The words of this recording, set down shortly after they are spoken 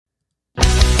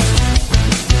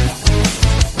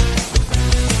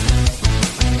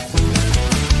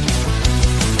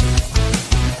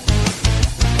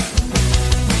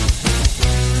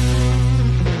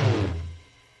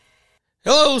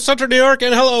Hello, Central New York,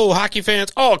 and hello, hockey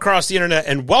fans all across the internet,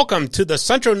 and welcome to the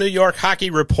Central New York Hockey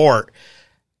Report.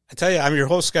 I tell you, I'm your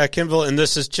host, Scott Kimball, and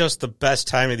this is just the best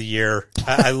time of the year.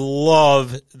 I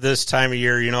love this time of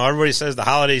year. You know, everybody says the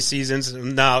holiday seasons.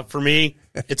 Now, for me,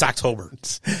 it's October.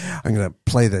 I'm going to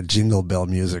play the Jingle Bell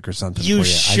music or something. You for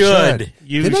should.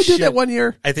 Did I do that one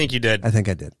year? I think you did. I think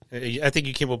I did. I think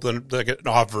you came up with like an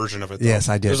off version of it, though. Yes,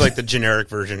 I did. It was like the generic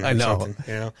version. I know. Something,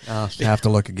 you know? I have to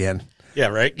look again. Yeah,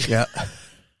 right? Yeah.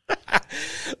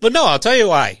 But no, I'll tell you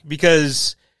why.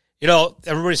 Because, you know,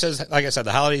 everybody says, like I said,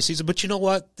 the holiday season. But you know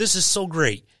what? This is so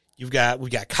great. We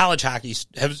got college hockey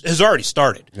has already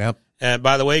started. Yep. And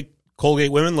by the way,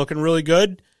 Colgate women looking really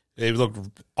good. They look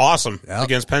awesome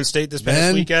against Penn State this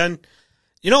past weekend.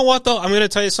 You know what, though? I'm going to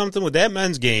tell you something with that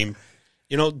men's game.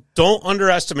 You know, don't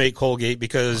underestimate Colgate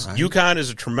because UConn is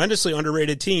a tremendously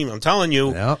underrated team. I'm telling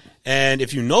you. Yep. And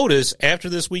if you notice, after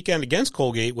this weekend against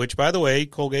Colgate, which, by the way,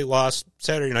 Colgate lost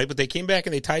Saturday night, but they came back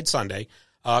and they tied Sunday.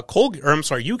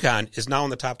 UConn is now in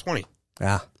the top 20.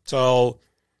 Yeah. So.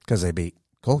 Because they beat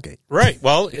Colgate. Right.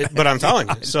 Well, but I'm telling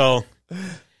you. So,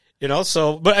 you know,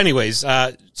 but anyways,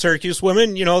 Syracuse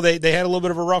women, you know, they had a little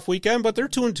bit of a rough weekend, but they're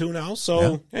 2-2 now.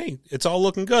 So, hey, it's all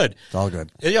looking good. It's all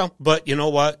good. Yeah. But you know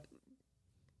what?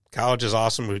 College is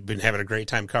awesome. We've been having a great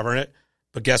time covering it.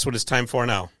 But guess what it's time for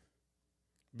now?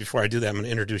 Before I do that, I'm going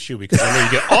to introduce you because I know you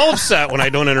get all upset when I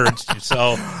don't introduce you.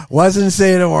 So wasn't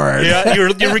saying a word. Yeah,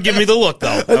 you were giving me the look,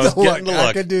 though. I was getting the look.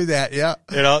 I could do that, yeah.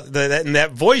 You know,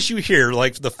 that voice you hear,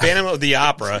 like the Phantom of the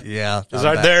Opera. Yeah.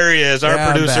 There he is,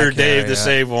 our producer, Dave the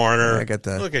Save Warner.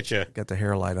 Look at you. Got the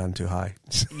hair light on too high.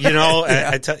 You know,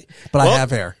 I tell you. But I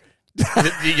have hair.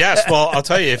 Yes, well, I'll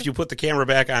tell you, if you put the camera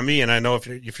back on me, and I know if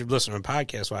you're listening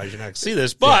podcast-wise, you're not going to see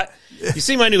this, but you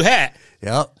see my new hat.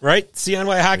 Yep. Right?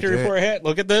 CNY Hockey Report hat.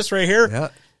 Look at this right here. Yeah.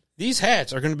 These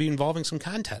hats are going to be involving some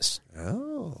contests.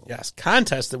 Oh. Yes,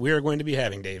 contests that we are going to be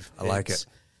having, Dave. I like it.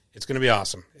 It's going to be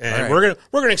awesome. And we're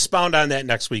going to expound on that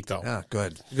next week, though. Yeah,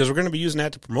 good. Because we're going to be using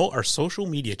that to promote our social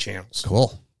media channels.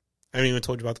 Cool. I haven't even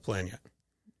told you about the plan yet.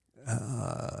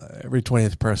 Every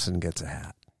 20th person gets a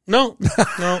hat. No,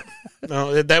 that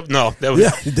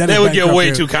would get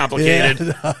way too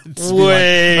complicated. Yeah,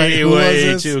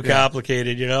 way too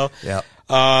complicated, you know? Yeah.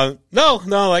 No,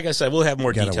 like I said, we'll have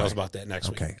more details about that next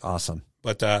week. Okay, awesome.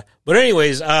 But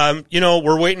anyways, you know,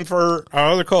 we're waiting for our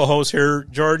other co-host here,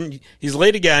 Jordan. He's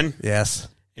late again. Yes.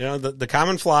 You know, the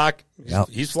common flock.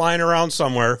 He's flying around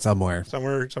somewhere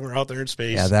out there in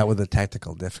space. Yeah, that with the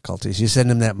technical difficulties. You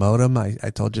send him that modem.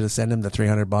 I told you to send him the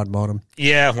 300 baud modem.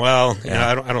 Yeah, well, you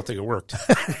know, I don't think it worked.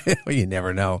 Well, you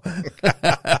never know.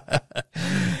 But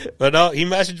no, he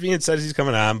messaged me and says he's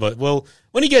coming on. But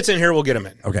when he gets in here, we'll get him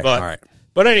in. Okay, all right.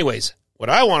 But anyways, what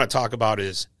I want to talk about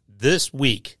is this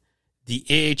week,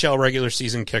 the AHL regular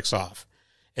season kicks off.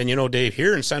 And you know, Dave,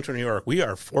 here in Central New York, we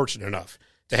are fortunate enough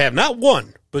to have not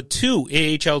one, but two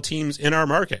AHL teams in our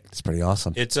market. It's pretty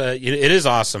awesome. It is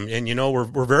awesome. And, you know,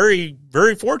 we're very,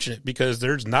 very fortunate because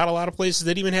there's not a lot of places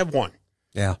that even have one.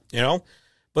 Yeah. You know,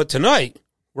 but tonight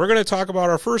we're going to talk about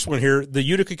our first one here, the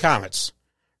Utica Comets,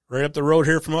 right up the road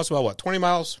here from us, about 20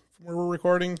 miles from where we're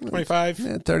recording, 25?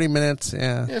 Yeah, 30 minutes.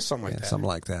 Yeah. Yeah, something like that. Something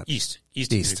like that. East.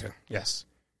 Utica. Yes.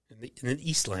 In the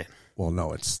Eastland. Well,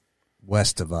 no, it's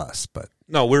west of us, but.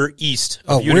 No, we're east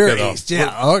of Utica, we're though. east.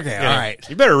 Yeah, okay, all right.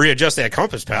 You better readjust that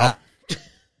compass, pal.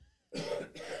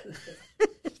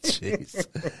 Jeez.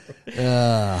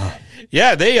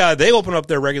 Yeah, they open up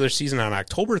their regular season on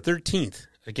October 13th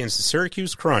against the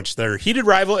Syracuse Crunch, their heated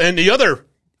rival and the other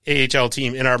AHL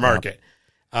team in our market.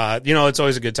 You know, it's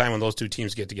always a good time when those two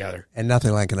teams get together. And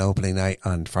nothing like an opening night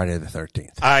on Friday the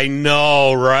 13th. I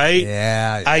know, right?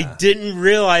 Yeah. I didn't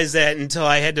realize that until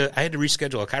I had to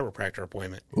reschedule a chiropractor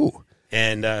appointment. Ooh.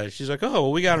 And she's like, oh,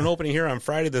 well, we got an opening here on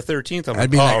Friday the 13th. I'm I'd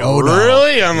like, be oh,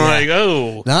 really? No. I'm like,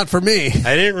 oh. Not for me.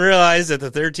 I didn't realize that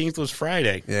the 13th was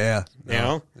Friday. Yeah. You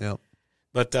know? Yep.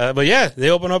 But yeah, they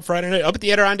open up Friday night up at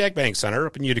the Adirondack Bank Center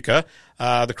up in Utica.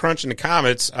 The Crunch and the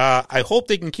Comets. I hope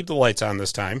they can keep the lights on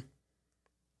this time.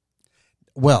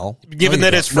 Well, given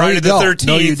that it's Friday the 13th.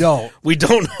 No, you don't. We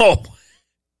don't know.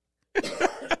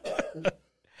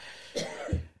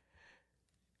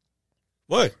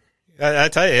 What? I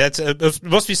tell you, it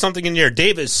must be something in the air.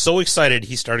 Dave is so excited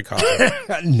he started coughing.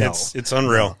 No. It's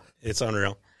unreal. No. It's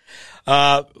unreal.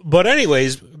 But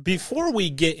anyways, before we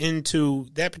get into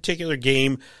that particular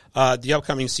game, the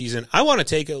upcoming season, I want to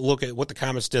take a look at what the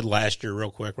Comets did last year real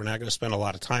quick. We're not going to spend a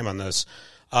lot of time on this.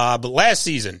 But last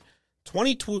season,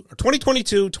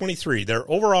 2022-23, their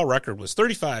overall record was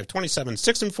 35-27,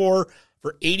 6-4 for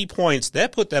 80 points.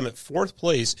 That put them at fourth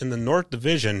place in the North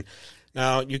Division.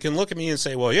 Now, you can look at me and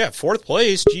say, well, yeah, fourth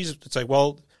place. Jesus, it's like,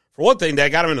 well, for one thing,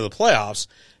 that got them into the playoffs.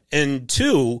 And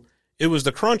two, it was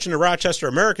the Crunch and the Rochester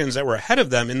Americans that were ahead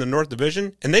of them in the North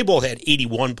Division, and they both had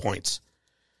 81 points.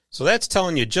 So that's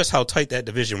telling you just how tight that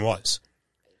division was.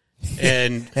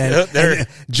 And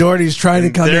Jordy's trying to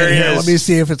come in here. Let me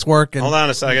see if it's working. Hold on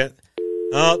a second.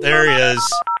 Oh, there he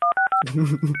is.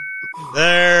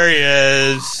 There he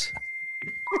is.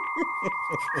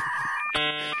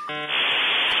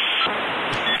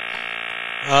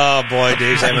 Oh, boy,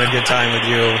 Dave's having a good time with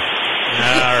you.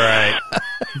 All right.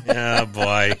 Oh,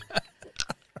 boy.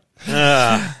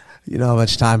 You know how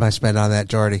much time I spent on that,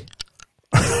 Jordy?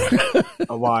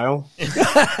 A while.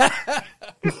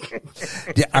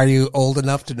 Are you old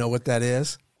enough to know what that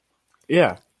is?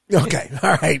 Yeah. Okay.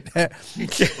 All right.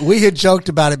 We had joked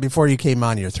about it before you came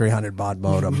on, your 300 baud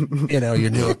modem, your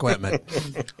new equipment.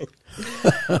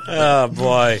 Oh,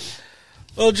 boy.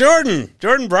 Well, Jordan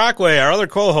Brockway, our other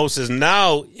co-host, is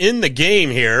now in the game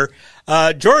here.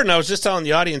 Jordan, I was just telling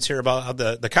the audience here about how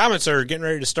the Comets are getting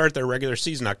ready to start their regular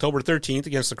season October 13th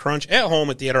against the Crunch at home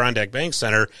at the Adirondack Bank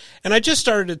Center. And I just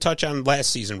started to touch on last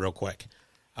season real quick.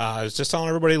 I was just telling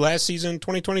everybody last season,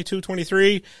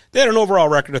 2022-23, they had an overall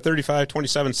record of 35-27,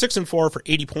 6-4 for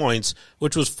 80 points,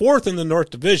 which was fourth in the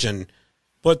North Division,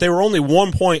 but they were only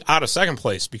 1 point out of second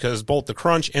place because both the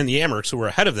Crunch and the Amerks, who were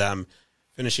ahead of them,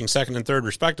 finishing second and third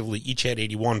respectively, each had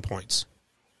 81 points.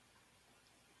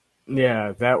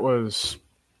 Yeah, that was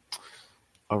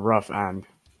a rough end.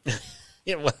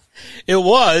 It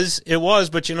was,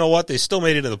 but you know what? They still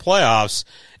made it to the playoffs,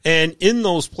 and in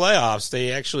those playoffs,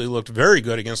 they actually looked very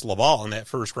good against Laval in that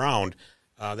first round.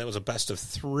 That was a best of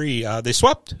three. They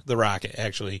swept the Rocket,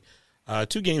 actually,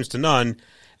 2-0,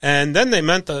 and then they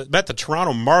met the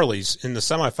Toronto Marlies in the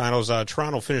semifinals.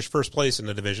 Toronto finished first place in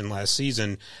the division last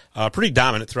season, pretty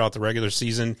dominant throughout the regular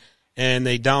season, and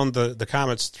they downed the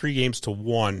Comets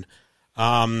 3-1.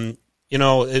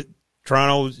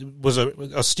 Toronto was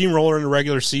a steamroller in the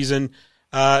regular season.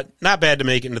 Not bad to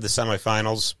make it into the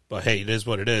semifinals, but hey, it is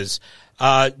what it is.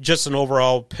 Just an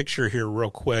overall picture here real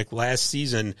quick. Last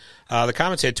season, the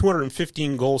Comets had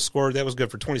 215 goals scored. That was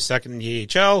good for 22nd in the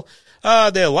AHL.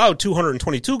 They allowed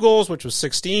 222 goals, which was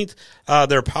 16th.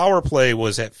 Their power play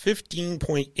was at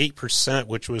 15.8%,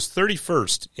 which was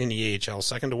 31st in the AHL,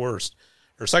 second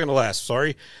to last,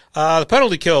 sorry. The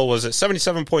penalty kill was at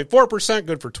 77.4%,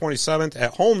 good for 27th.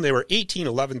 At home, they were 18,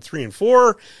 11, 3, and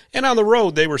 4. And on the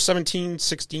road, they were 17,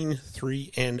 16,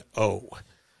 3, and 0.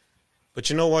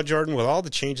 But you know what, Jordan? With all the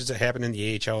changes that happen in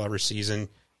the AHL every season,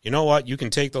 you know what? You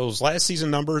can take those last season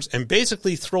numbers and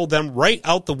basically throw them right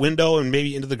out the window and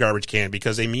maybe into the garbage can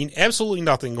because they mean absolutely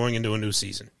nothing going into a new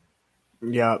season.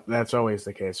 Yeah, that's always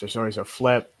the case. There's always a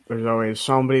flip. There's always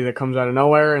somebody that comes out of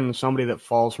nowhere and somebody that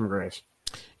falls from grace.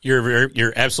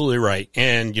 You're absolutely right.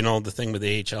 And, the thing with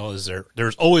the AHL is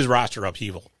there's always roster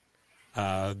upheaval.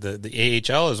 The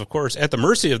AHL is, of course, at the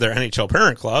mercy of their NHL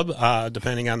parent club,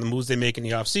 depending on the moves they make in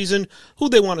the offseason, who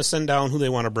they want to send down, who they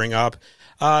want to bring up.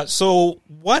 So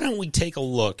why don't we take a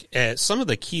look at some of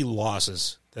the key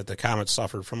losses that the Comets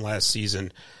suffered from last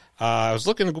season. I was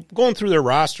going through their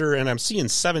roster, and I'm seeing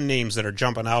 7 names that are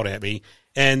jumping out at me.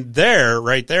 And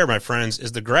right there, my friends,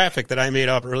 is the graphic that I made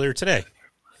up earlier today.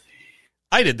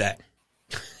 I did that.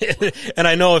 And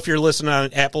I know if you're listening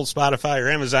on Apple, Spotify, or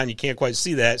Amazon, you can't quite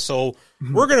see that. So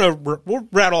we'll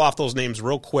rattle off those names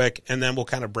real quick, and then we'll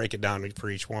kind of break it down for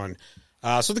each one.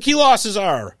 So the key losses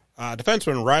are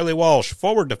defenseman Riley Walsh,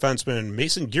 forward defenseman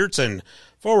Mason Geertsen,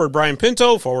 forward Brian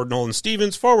Pinto, forward Nolan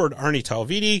Stevens, forward Arnie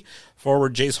Talvidi,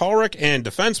 forward Jace Hallrick, and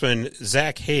defenseman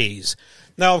Zach Hayes.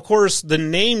 Now, of course, the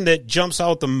name that jumps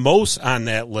out the most on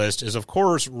that list is, of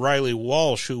course, Riley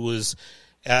Walsh, who was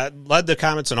led the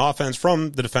Comets in offense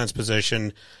from the defense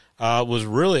position, was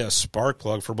really a spark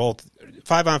plug for both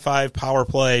 5-on-5 power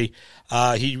play.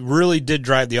 He really did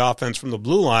drive the offense from the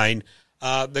blue line.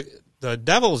 The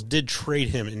Devils did trade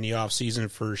him in the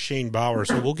offseason for Shane Bauer,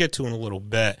 so we'll get to in a little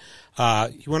bit.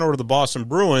 He went over to the Boston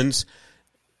Bruins.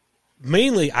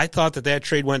 Mainly, I thought that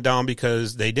trade went down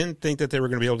because they didn't think that they were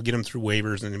going to be able to get him through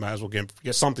waivers, and they might as well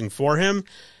get something for him.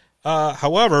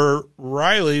 However,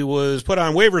 Riley was put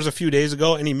on waivers a few days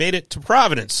ago, and he made it to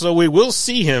Providence. So we will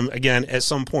see him again at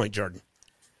some point, Jordan.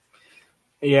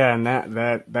 Yeah, and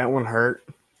that one hurt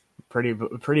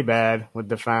pretty bad with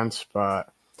defense,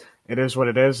 but it is what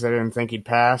it is. They didn't think he'd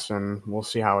pass, and we'll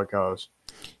see how it goes.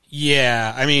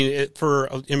 Yeah, I mean, for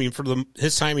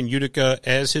his time in Utica,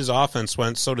 as his offense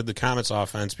went, so did the Comets'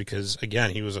 offense because, again,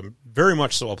 he was very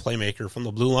much so a playmaker from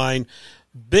the blue line.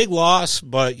 Big loss,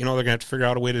 but, they're going to have to figure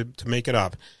out a way to make it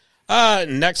up.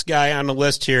 Next guy on the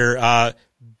list here,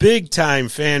 big-time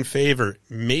fan favorite,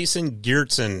 Mason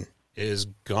Geertsen. is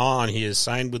gone. He is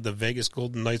signed with the Vegas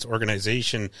Golden Knights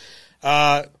organization.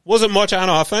 Wasn't much on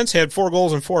offense, had 4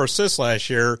 goals and 4 assists last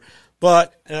year,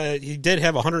 but he did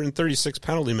have 136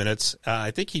 penalty minutes.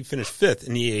 I think he finished 5th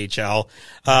in the AHL.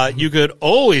 You could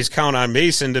always count on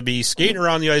Mason to be skating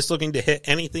around the ice looking to hit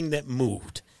anything that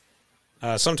moved.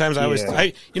 Sometimes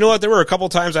you know what? There were a couple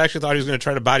times I actually thought he was going to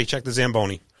try to body check the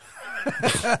Zamboni.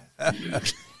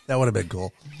 That would have been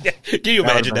cool. Yeah. Can you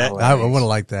imagine that? I would have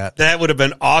liked that. That would have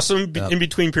been awesome in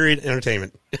between period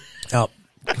entertainment. Oh,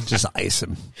 just ice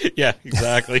him. Yeah,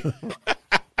 exactly.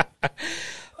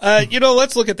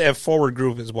 Let's look at that forward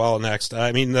group as well next.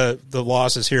 I mean, the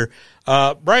losses here.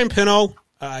 Brian Pino,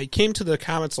 he came to the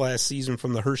Comets last season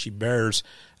from the Hershey Bears.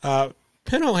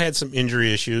 Pino had some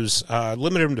injury issues,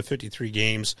 limited him to 53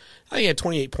 games. He had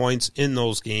 28 points in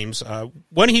those games.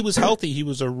 When he was healthy,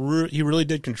 he really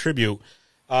did contribute.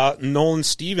 Nolan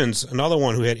Stevens, another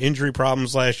one who had injury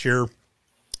problems last year,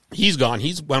 he's gone.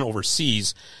 He's went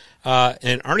overseas.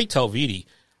 And Arnie Telviti,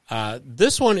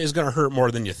 this one is going to hurt more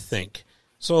than you think.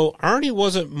 So Arnie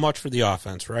wasn't much for the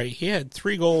offense, right? He had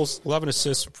 3 goals, 11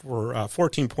 assists for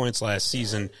 14 points last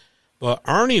season. But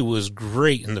Arnie was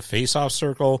great in the faceoff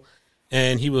circle,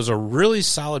 and he was a really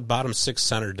solid bottom 6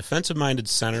 center, defensive-minded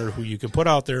center who you could put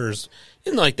out there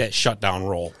in like that shutdown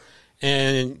role.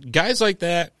 And guys like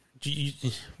that,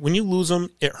 when you lose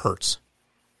them, it hurts.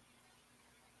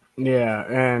 Yeah,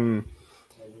 and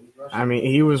I mean,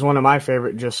 he was one of my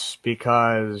favorite just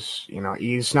because,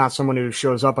 he's not someone who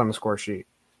shows up on the score sheet.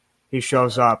 He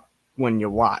shows up when you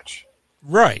watch.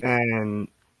 Right. And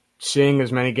seeing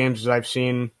as many games as I've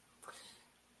seen,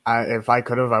 if I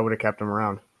could have, I would have kept him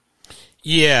around.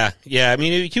 Yeah. I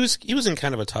mean, he was in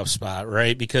kind of a tough spot,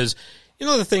 right? Because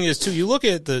the thing is, too, you look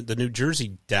at the New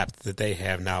Jersey depth that they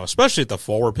have now, especially at the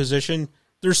forward position,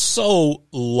 they're so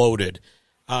loaded.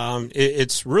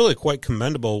 It's really quite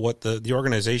commendable what the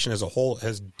organization as a whole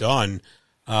has done.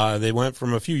 They went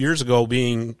from a few years ago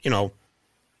being,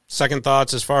 second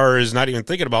thoughts as far as not even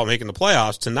thinking about making the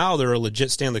playoffs to now they're a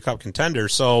legit Stanley Cup contender.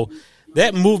 So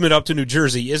that movement up to New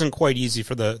Jersey isn't quite easy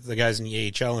for the guys in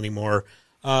the AHL anymore.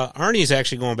 Arnie's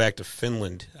actually going back to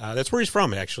Finland. That's where he's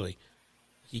from, actually.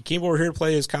 He came over here to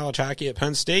play his college hockey at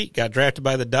Penn State, got drafted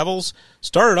by the Devils,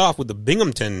 started off with the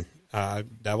Binghamton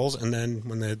Devils, and then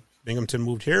when the Binghamton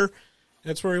moved here,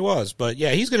 that's where he was. But,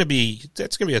 yeah, that's going to be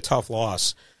a tough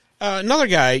loss. Another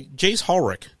guy, Jace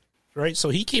Hulrich, right? So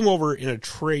he came over in a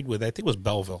trade with, I think it was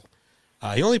Belleville.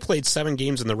 He only played 7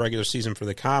 games in the regular season for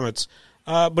the Comets,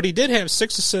 but he did have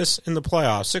 6 assists in the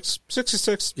playoffs. 6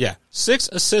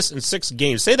 assists in 6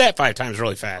 games. Say that 5 times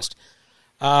really fast.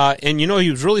 And, he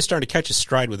was really starting to catch his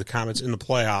stride with the Comets in the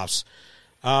playoffs.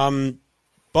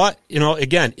 But,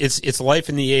 again, it's life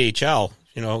in the AHL.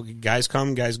 Guys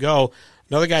come, guys go.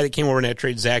 Another guy that came over in that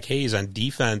trade, Zach Hayes, on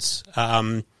defense.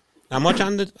 Not much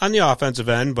on the offensive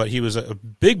end, but he was a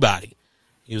big body.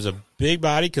 He was a big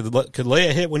body, could lay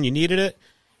a hit when you needed it,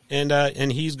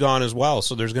 and he's gone as well.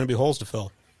 So there's going to be holes to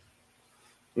fill.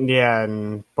 Yeah,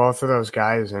 and both of those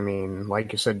guys, I mean,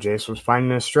 like you said, Jace was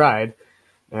finding his stride,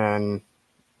 and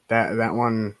that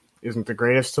one isn't the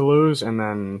greatest to lose. And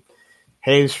then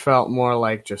Hayes felt more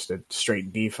like just a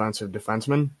straight defensive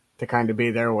defenseman to kind of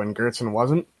be there when Gertzen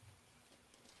wasn't.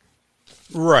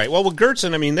 Right. Well, with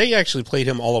Gertzen, I mean, they actually played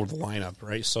him all over the lineup,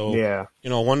 right? So, yeah.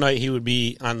 One night he would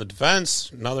be on the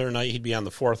defense, another night he'd be on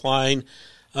the fourth line.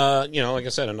 Like I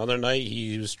said, another night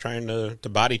he was trying to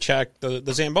body check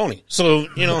the Zamboni. So,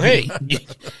 hey,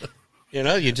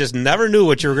 you just never knew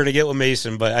what you were going to get with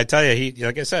Mason. But I tell you, he,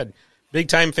 like I said,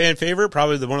 big-time fan favorite,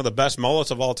 probably one of the best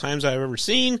mullets of all times I've ever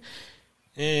seen,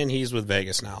 and he's with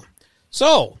Vegas now.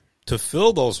 So, to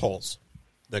fill those holes,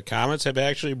 the Comets have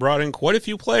actually brought in quite a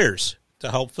few players to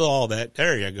help fill all that.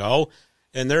 There you go.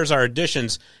 And there's our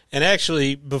additions. And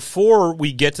actually, before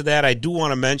we get to that, I do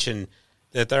want to mention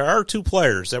that there are 2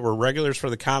 players that were regulars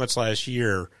for the Comets last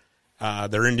year.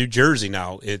 They're in New Jersey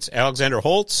now. It's Alexander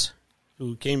Holtz,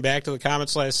 who came back to the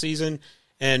Comets last season,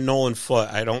 and Nolan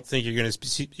Foote. I don't think you're going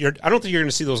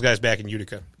to see those guys back in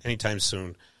Utica anytime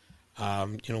soon.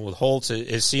 With Holtz,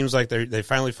 it seems like they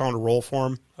finally found a role for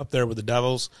him up there with the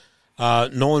Devils.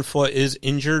 Nolan Foote is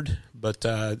injured, but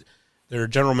their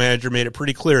general manager made it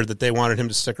pretty clear that they wanted him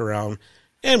to stick around.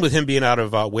 And with him being out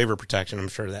of waiver protection, I'm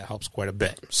sure that helps quite a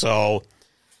bit. So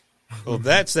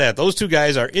that's that. Those 2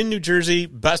 guys are in New Jersey.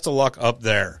 Best of luck up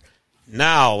there.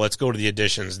 Now let's go to the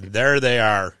additions. There they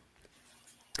are.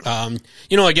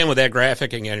 Again, with that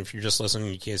graphic, again, if you're just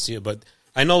listening, you can't see it, but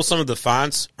I know some of the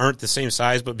fonts aren't the same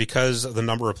size, but because of the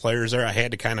number of players there, I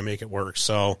had to kind of make it work.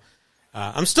 So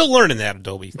I'm still learning that,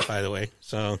 Adobe, by the way.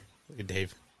 So look at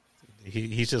Dave.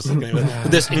 He's just looking at me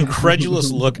with this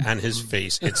incredulous look on his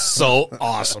face. It's so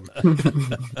awesome.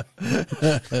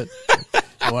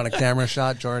 You want a camera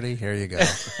shot, Jordy? Here you go.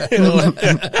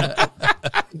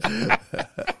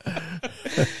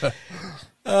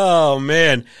 Oh,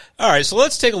 man. All right, so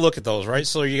let's take a look at those, right?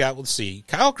 So you got, let's see,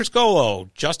 Kyle Criscolo,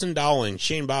 Justin Dowling,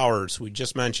 Shane Bowers, who we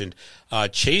just mentioned,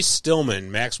 Chase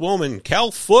Stillman, Max Willman,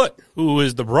 Cal Foote, who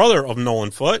is the brother of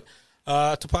Nolan Foote,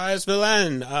 Tobias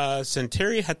Villen,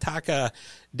 Santeri Hataka,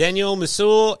 Daniel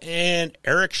Misul, and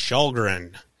Eric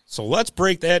Shulgren. So let's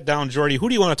break that down, Jordy. Who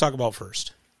do you want to talk about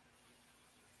first?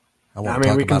 I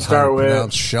mean, we can start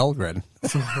with Shulgren.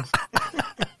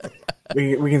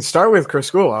 we can start with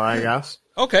Criscolo, I guess.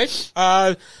 Okay.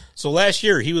 So last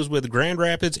year he was with Grand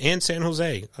Rapids and San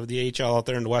Jose of the AHL out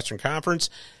there in the Western Conference.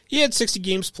 He had 60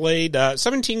 games played,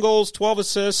 17 goals, 12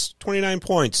 assists, 29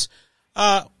 points.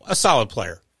 A solid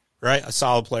player, right? A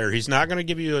solid player. He's not going to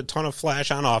give you a ton of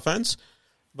flash on offense,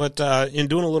 but in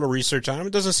doing a little research on him,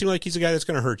 it doesn't seem like he's a guy that's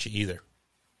going to hurt you either.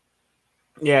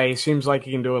 Yeah, he seems like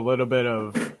he can do a little bit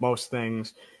of most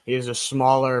things. He is a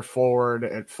smaller forward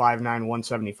at 5'9",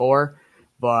 174,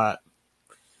 but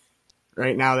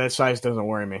right now that size doesn't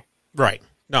worry me. Right.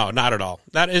 No, not at all.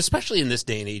 Not especially in this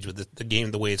day and age with the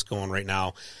game the way it's going right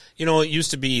now. You know, it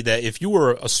used to be that if you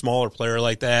were a smaller player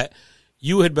like that,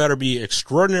 you had better be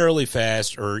extraordinarily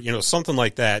fast or, you know, something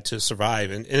like that to survive.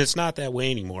 And it's not that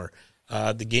way anymore.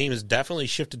 The game has definitely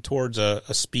shifted towards a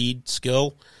speed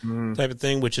skill type of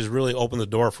thing, which has really opened the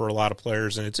door for a lot of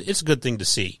players, and it's a good thing to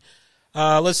see.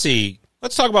 Let's see.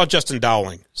 Let's talk about Justin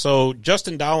Dowling. So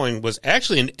Justin Dowling was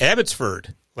actually in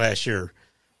Abbotsford last year.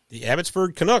 The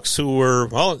Abbotsford Canucks, who were,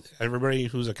 well, everybody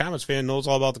who's a Comets fan knows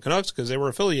all about the Canucks because they were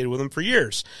affiliated with them for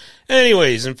years.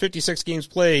 Anyways, in 56 games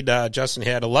played, Justin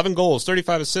had 11 goals,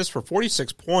 35 assists for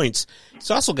 46 points.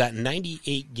 He's also got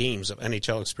 98 games of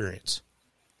NHL experience.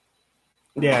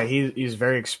 Yeah, he's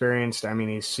very experienced. I mean,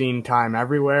 he's seen time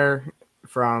everywhere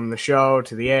from the show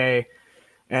to the A,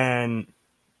 and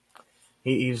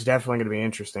he's definitely going to be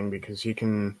interesting because he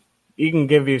can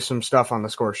give you some stuff on the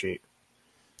score sheet.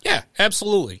 Yeah,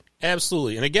 absolutely.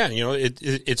 Absolutely. And again, you know,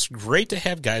 it's great to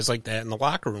have guys like that in the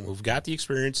locker room who've got the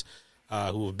experience,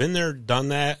 who have been there, done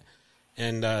that,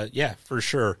 and yeah, for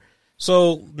sure.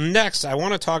 So next, I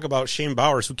want to talk about Shane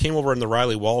Bowers, who came over in the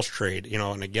Riley Walsh trade. You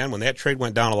know, and again, when that trade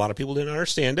went down, a lot of people didn't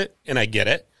understand it, and I get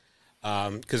it.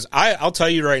 Because I'll tell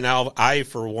you right now,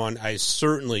 for one, I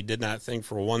certainly did not think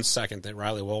for 1 second that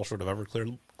Riley Walsh would have ever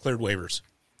cleared waivers.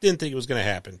 Didn't think it was going to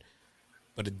happen.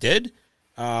 But it did,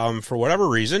 for whatever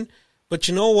reason. But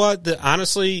you know what?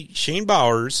 Honestly, Shane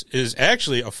Bowers is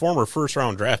actually a former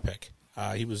first-round draft pick.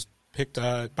 He was picked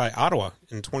by Ottawa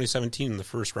in 2017 in the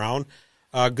first round.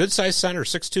 Good-sized center,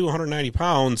 6'2", 190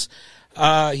 pounds.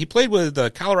 He played with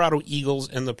the Colorado Eagles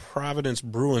and the Providence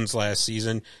Bruins last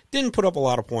season. Didn't put up a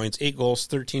lot of points, 8 goals,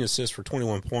 13 assists for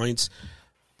 21 points.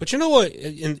 But you know what?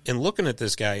 In looking at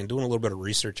this guy and doing a little bit of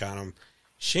research on him,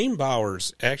 Shane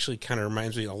Bowers actually kind of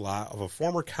reminds me a lot of a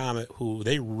former Comet who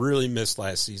they really missed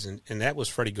last season, and that was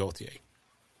Freddie Gauthier.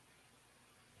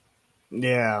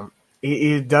 Yeah,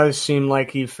 it does seem like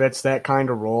he fits that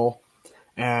kind of role,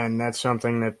 and that's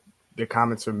something that the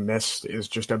Comets have missed is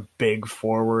just a big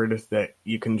forward that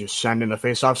you can just send in the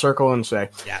face-off circle and say,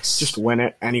 yes, just win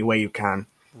it any way you can.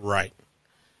 Right.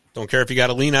 Don't care if you got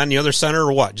to lean on the other center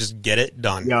or what. Just get it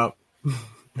done. Yep.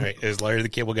 Right, as Larry the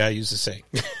Cable Guy used to say.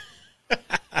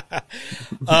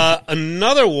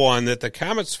 Another one that the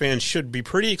Comets fans should be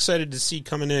pretty excited to see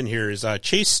coming in here is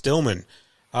Chase Stillman.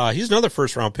 He's another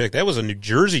first-round pick. That was a New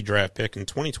Jersey draft pick in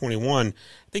 2021. I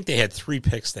think they had 3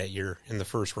 picks that year in the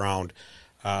first round.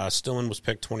 Stillman was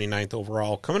picked 29th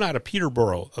overall, coming out of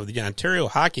Peterborough of the Ontario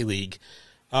Hockey League.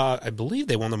 I believe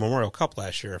they won the Memorial Cup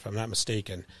last year, if I'm not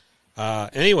mistaken.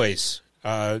 Anyways,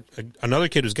 another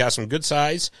kid who's got some good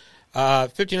size.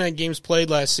 59 games played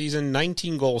last season,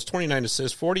 19 goals, 29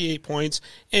 assists, 48 points,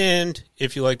 and,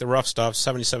 if you like the rough stuff,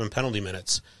 77 penalty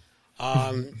minutes.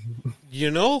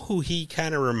 You know who he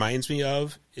kind of reminds me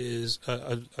of is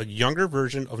a younger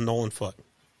version of Nolan Foote.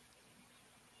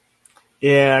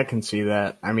 Yeah, I can see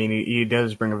that. I mean, he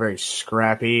does bring a very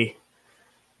scrappy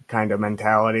kind of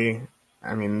mentality.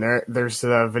 I mean, there's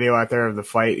the video out there of the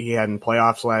fight he had in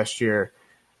playoffs last year.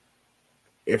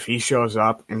 If he shows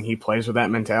up and he plays with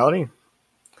that mentality,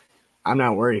 I'm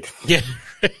not worried. Yeah.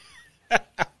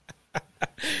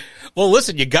 Well,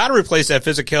 listen, you got to replace that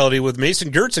physicality with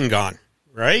Mason Gertzen gone,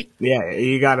 right? Yeah,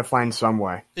 you got to find some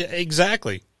way. Yeah,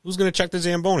 exactly. Who's going to check the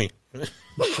Zamboni? All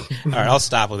right, I'll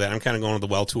stop with that. I'm kind of going to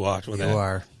the well too often with that. You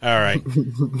are. All right.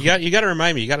 You got to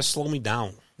remind me. You got to slow me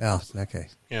down. Oh, okay.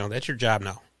 You know, that's your job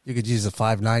now. You could use a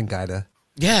 5'9" guy to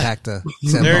Yeah. Back to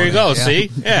There you go. Yeah.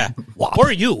 See? Yeah. Wop.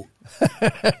 Or you.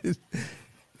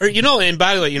 Or, and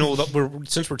by the way,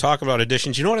 since we're talking about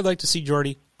additions, you know what I'd like to see,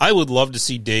 Jordy? I would love to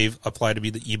see Dave apply to be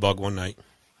the E-Bug one night.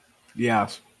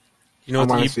 Yes. You know I what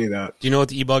want to see that. Do you know what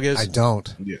the E-Bug is? I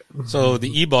don't. Yeah. So the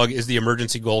E-Bug is the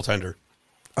emergency goaltender.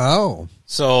 Oh.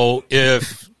 So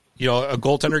if a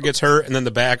goaltender gets hurt and then the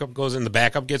backup goes in, the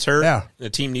backup gets hurt, Yeah. the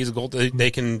team needs a goal,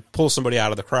 they can pull somebody out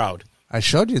of the crowd. I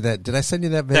showed you that. Did I send you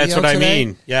that video? That's what today? I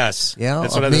mean. Yes. Yeah,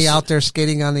 That's of what me out there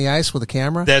skating on the ice with a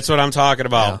camera. That's what I'm talking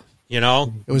about. You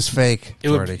know, It was fake. it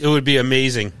would be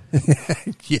amazing.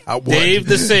 Yeah, it would. Dave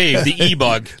the Save, the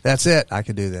E-Bug. That's it. I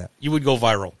could do that. You would go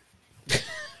viral.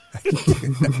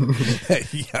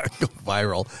 Yeah, go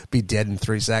viral. Be dead in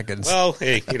 3 seconds. Well,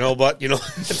 hey, but I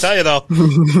tell you though,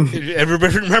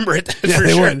 everybody remember it. That's yeah, for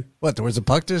they sure. wouldn't. What? There was a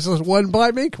puck. There's one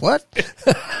by me. What?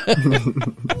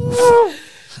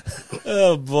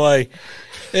 Oh boy.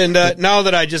 And now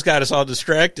that I just got us all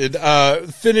distracted,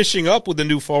 finishing up with the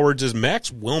new forwards is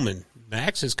Max Willman.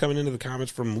 Max is coming into the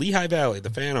Comets from Lehigh Valley, the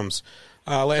Phantoms.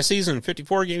 Last season,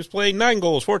 54 games played, 9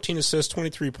 goals, 14 assists,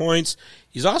 23 points.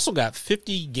 He's also got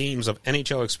 50 games of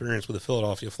NHL experience with the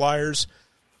Philadelphia Flyers.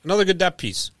 Another good depth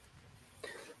piece.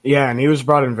 Yeah, and he was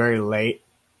brought in very late,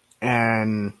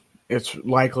 and it's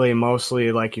likely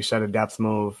mostly, like you said, a depth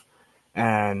move.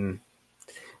 And,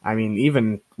 I mean,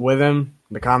 even with him,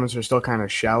 the Comets are still kind of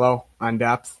shallow on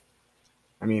depth.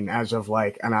 I mean, as of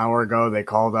like an hour ago, they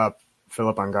called up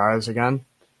Philip Angaras again.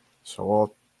 So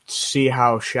we'll see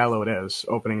how shallow it is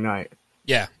opening night.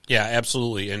 Yeah,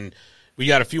 absolutely. And we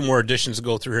got a few more additions to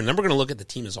go through here, and then we're going to look at the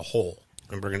team as a whole.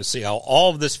 And we're going to see how all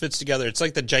of this fits together. It's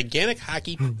like the gigantic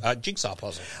hockey jigsaw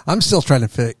puzzle. I'm still trying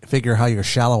to figure how you're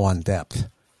shallow on depth.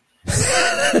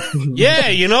 Yeah,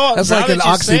 That's like an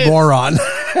oxymoron.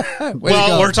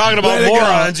 Well, we're talking about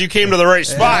morons. You came to the right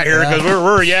spot here because we're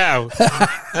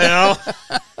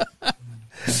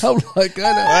I'm like,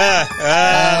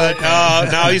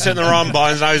 now he's hitting the wrong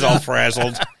buttons. Now he's all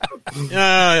frazzled.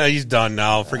 He's done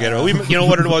now. Forget it. You know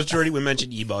what it was, Jordy? We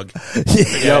mentioned E-Bug.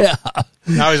 yeah.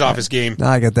 Now he's off his game.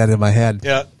 Now I got that in my head.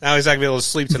 Yeah. Now he's not going to be able to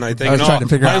sleep tonight. Thinking, trying to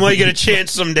figure out. I might get a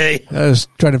chance someday. I was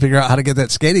trying to figure out how to get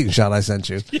that skating shot I sent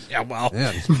you. Yeah, well.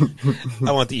 Yeah.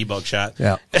 I want the E-Bug shot.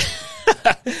 Yeah.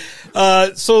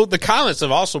 So the Comets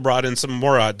have also brought in some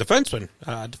more defensemen,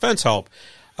 defense help.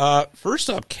 First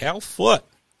up, Cal Foote,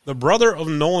 the brother of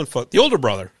Nolan Foote, the older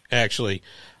brother, actually.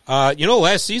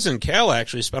 Last season, Cal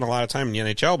actually spent a lot of time in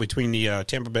the NHL between the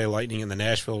Tampa Bay Lightning and the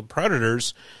Nashville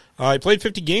Predators. He played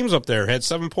 50 games up there, had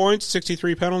 7 points,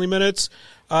 63 penalty minutes.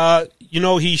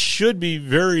 He should be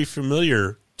very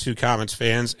familiar to Comets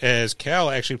fans, as Cal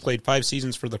actually played 5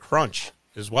 seasons for the Crunch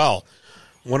as well.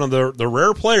 One of the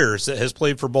rare players that has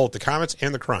played for both the Comets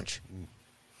and the Crunch.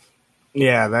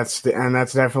 Yeah, that's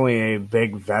definitely a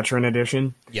big veteran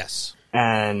addition. Yes.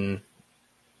 And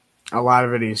a lot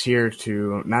of it is here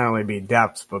to not only be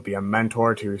depth, but be a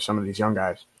mentor to some of these young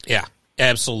guys. Yeah,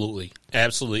 absolutely.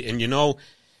 Absolutely. And,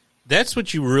 that's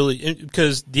what you really –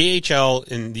 because the AHL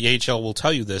and the AHL will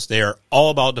tell you this. They are all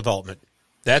about development.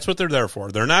 That's what they're there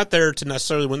for. They're not there to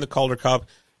necessarily win the Calder Cup.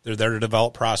 They're there to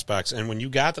develop prospects. And when you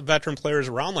got the veteran players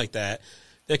around like that,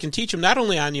 they can teach them not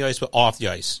only on the ice but off the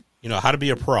ice, how to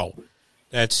be a pro.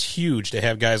 That's huge to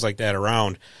have guys like that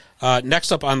around.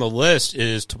 Next up on the list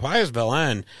is Tobias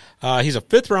Velen. He's a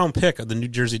 5th-round pick of the New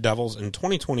Jersey Devils in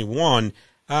 2021.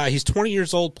 He's 20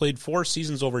 years old, played 4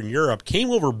 seasons over in Europe, came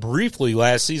over briefly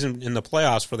last season in the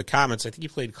playoffs for the Comets. I think he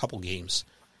played a couple games.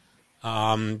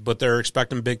 But they're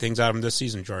expecting big things out of him this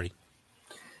season, Jordy.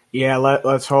 Yeah,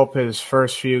 let's hope his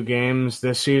first few games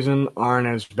this season aren't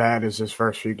as bad as his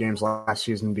first few games last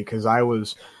season, because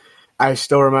I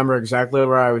still remember exactly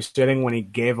where I was sitting when he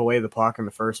gave away the puck in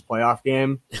the first playoff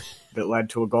game that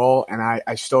led to a goal, and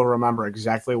I still remember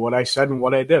exactly what I said and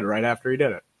what I did right after he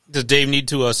did it. Does Dave need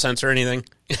to censor anything?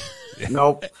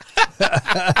 Nope.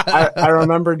 I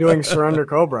remember doing Surrender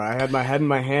Cobra. I had my head in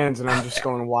my hands, and I'm just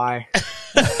going, why?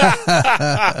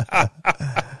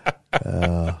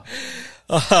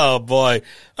 Oh, boy.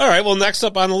 All right, well, next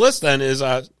up on the list then is,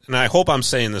 and I hope I'm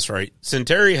saying this right,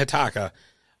 Santeri Hitaka.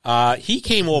 He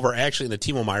came over actually in the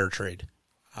Timo Meier trade,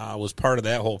 was part of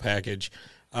that whole package.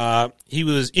 He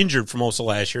was injured for most of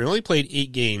last year. He only played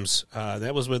 8 games.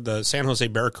 That was with the San Jose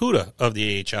Barracuda of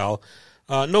the AHL.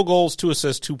 No goals, 2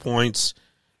 assists, 2 points.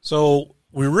 So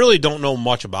we really don't know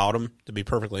much about him, to be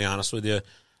perfectly honest with you.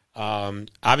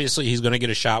 Obviously, he's going to get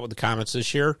a shot with the Comets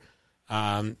this year.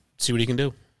 See what he can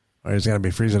do. Or he's going to be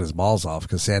freezing his balls off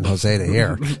because San Jose to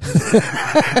here.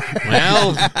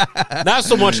 Well, not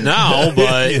so much now,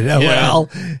 but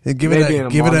give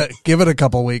it a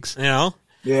couple weeks.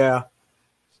 Yeah.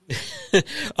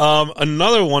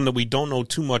 Another one that we don't know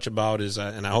too much about is,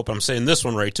 and I hope I'm saying this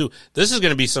one right too. This is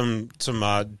going to be some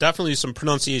definitely some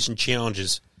pronunciation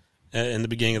challenges in the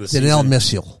beginning of the season. Danelle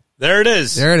Mitchell. There it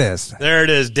is. There it is. There it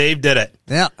is. Dave did it.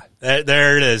 Yeah.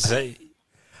 There it is.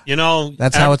 You know,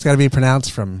 that's how it's got to be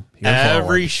pronounced from here every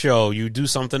forward. show. You do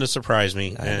something to surprise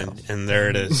me, and there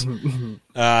it is.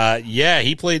 Yeah,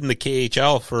 he played in the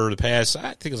KHL for the past,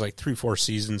 I think it was like 3-4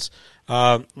 seasons.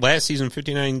 Last season,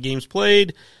 59 games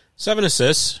played, 7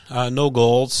 assists, no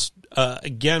goals.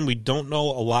 Again, we don't know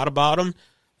a lot about him.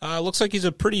 Looks like he's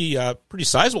a pretty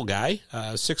sizable guy,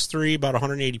 6'3", about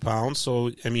 180 pounds. So,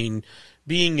 I mean,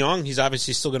 being young, he's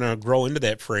obviously still going to grow into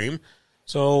that frame.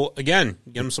 So, again,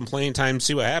 give him some playing time,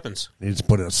 see what happens. Needs to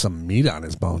put some meat on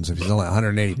his bones if he's only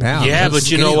 180 pounds. Yeah, That's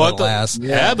but you know what?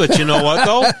 Yeah, but you know what,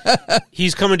 though?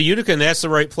 He's coming to Utica, and that's the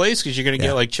right place because you're going to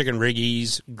get, like, chicken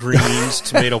riggies, greens,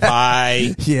 tomato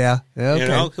pie. Yeah. Okay. You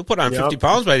know, he'll put on 50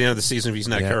 pounds by the end of the season if he's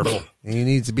not careful. He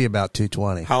needs to be about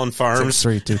 220. Holland Farms.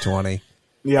 6'3", 220.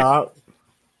 Yeah.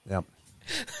 Yep.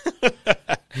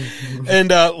 And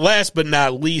last but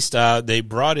not least, they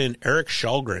brought in Eric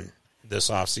Shelgren this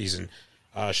offseason.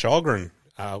 Shelgren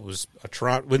was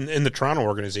in the Toronto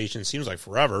organization, seems like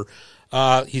forever.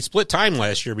 He split time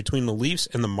last year between the Leafs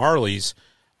and the Marlies.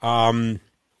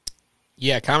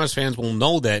 Yeah, Comets fans will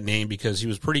know that name because he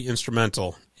was pretty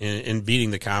instrumental in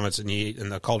beating the Comets in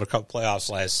the Calder Cup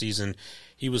playoffs last season.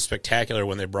 He was spectacular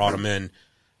when they brought him in.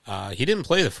 He didn't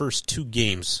play the first 2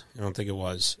 games, I don't think it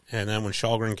was. And then when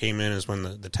Shelgren came in is when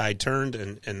the tide turned,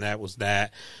 and that was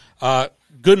that.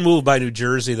 Good move by New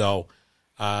Jersey, though.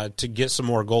 To get some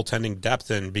more goaltending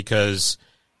depth in because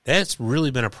that's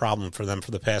really been a problem for them for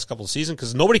the past couple of seasons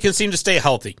because nobody can seem to stay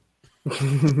healthy.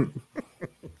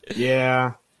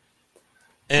 Yeah.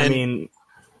 And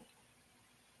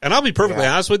I'll be perfectly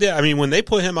honest with you. I mean, when they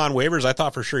put him on waivers, I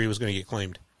thought for sure he was going to get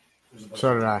claimed.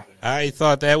 So did I. I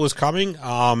thought that was coming.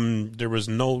 There was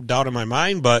no doubt in my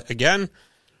mind, but again,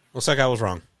 looks like I was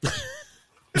wrong.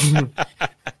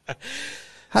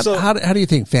 How do you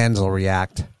think fans will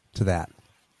react to that?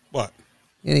 What?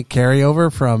 Any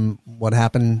carryover from what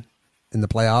happened in the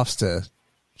playoffs to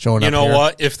showing up? You know here?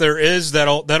 what? If there is,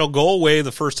 that'll go away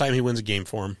the first time he wins a game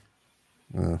for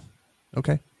him.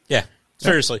 Okay. Yeah,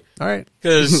 seriously. All right.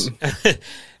 Because,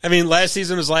 I mean, last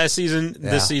season was last season.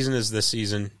 This season is this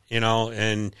season, you know,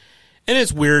 and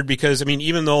it's weird because, I mean,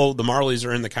 even though the Marlies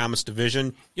are in the Comets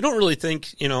division, you don't really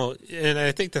think, you know, and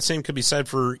I think the same could be said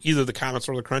for either the Comets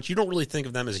or the Crunch, you don't really think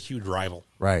of them as a huge rival.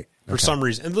 Right. For some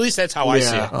reason. At least that's how I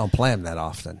see it. I don't play them that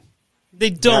often. They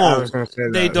don't. Yeah, I was gonna say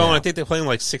they that, don't. yeah. I think they play them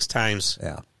like 6 times.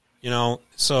 Yeah. You know,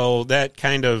 so that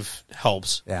kind of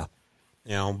helps. Yeah.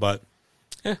 You know, but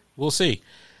we'll see.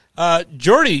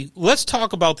 Jordy, let's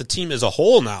talk about the team as a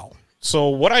whole now. So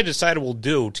what I decided we'll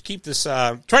do to keep this,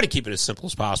 try to keep it as simple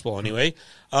as possible anyway,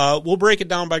 we'll break it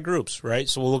down by groups, right?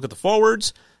 So we'll look at the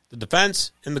forwards, the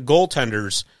defense, and the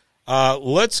goaltenders.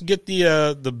 Let's get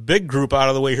the big group out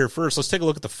of the way here first. Let's take a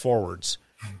look at the forwards.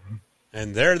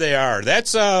 And there they are.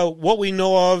 That's what we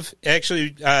know of.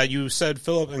 Actually, you said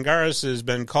Philip Angaris has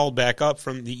been called back up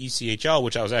from the ECHL,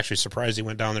 which I was actually surprised he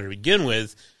went down there to begin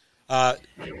with. I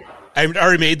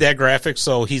already made that graphic,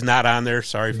 so he's not on there.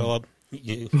 Sorry, Philip.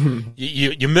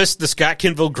 You missed the Scott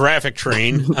Kinville graphic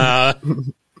train.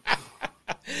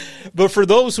 But for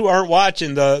those who aren't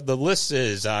watching, the list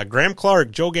is Graham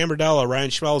Clark, Joe Gambardella, Ryan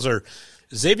Schmelzer,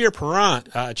 Xavier Perrant,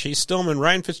 Chase Stillman,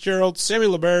 Ryan Fitzgerald, Sammy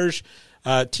LeBerge,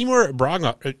 Timur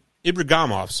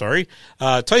Ibragimov,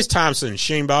 Tice Thompson,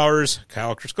 Shane Bowers,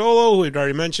 Kyle Criscolo, who we've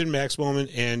already mentioned, Max Bowman,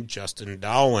 and Justin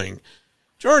Dowling.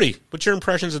 Jordy, what's your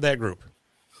impressions of that group?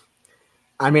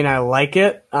 I mean, I like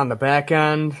it on the back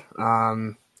end.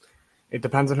 It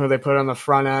depends on who they put on the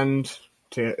front end.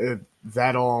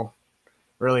 That'll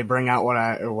really bring out what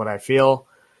I feel.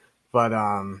 But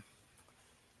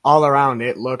all around,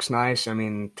 it looks nice. I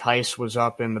mean, Tice was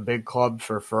up in the big club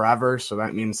for forever, so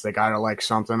that means they got to like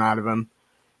something out of him,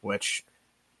 which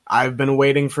I've been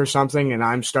waiting for something, and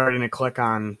I'm starting to click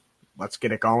on let's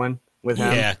get it going with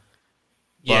him.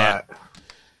 Yeah. But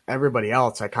everybody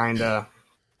else,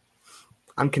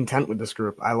 I'm content with this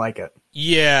group. I like it.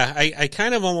 Yeah, I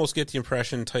kind of almost get the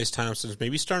impression Tice Thompson's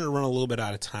maybe starting to run a little bit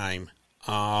out of time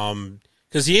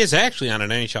because he is actually on an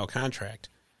NHL contract.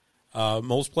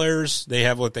 Most players, they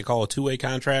have what they call a two-way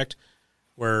contract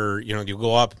where, you know, you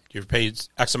go up, you're paid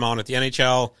X amount at the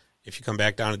NHL. If you come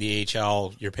back down to the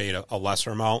AHL, you're paid a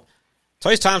lesser amount.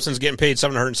 Tice Thompson's getting paid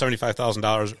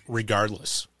 $775,000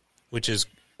 regardless, which is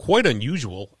quite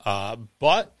unusual.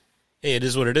 But hey, it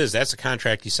is what it is. That's the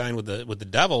contract he signed with the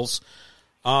Devils.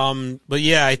 But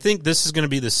yeah, I think this is going to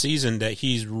be the season that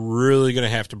he's really going to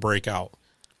have to break out.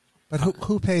 But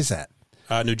who pays that?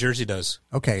 New Jersey does.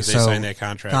 Okay, they so signed that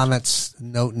contract. Comets,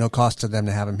 no cost to them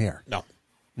to have him here. No.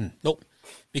 Nope.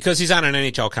 Because he's on an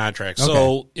NHL contract. Okay.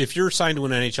 So if you're signed to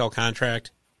an NHL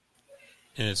contract,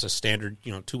 and it's a standard,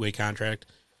 two-way contract,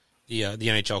 the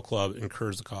NHL club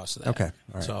incurs the cost of that. Okay.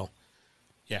 All right. So,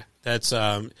 yeah, that's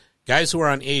guys who are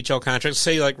on AHL contracts,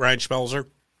 say like Ryan Schmelzer,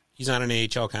 he's on an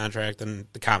AHL contract, and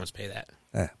the Comets pay that.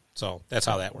 Yeah. So that's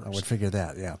how that works. I would figure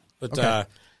that, yeah. But okay.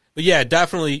 But yeah,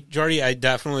 definitely, Jordy, I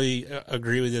definitely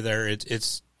agree with you there.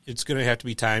 It's going to have to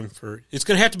be time for – it's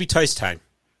going to have to be Tice time.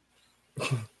 You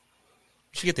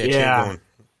should get that chant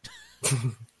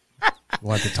going.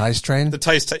 What, the Tice train? The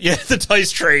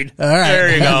Tice train. All right.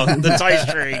 There you go. The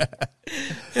Tice train.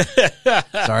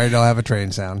 Sorry, I don't have a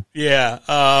train sound. Yeah.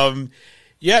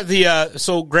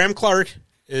 So Graham Clark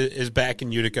is back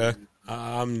in Utica.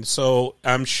 So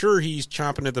I'm sure he's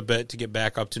chomping at the bit to get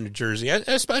back up to New Jersey,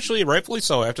 especially rightfully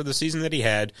so after the season that he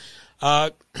had.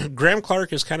 Graham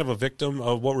Clark is kind of a victim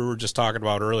of what we were just talking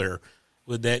about earlier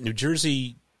with that New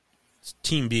Jersey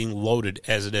team being loaded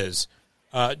as it is.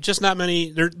 Just not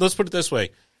many. Let's put it this way.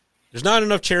 There's not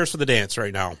enough chairs for the dance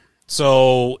right now.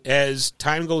 So as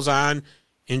time goes on,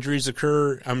 injuries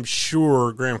occur. I'm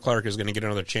sure Graham Clark is going to get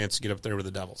another chance to get up there with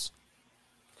the Devils.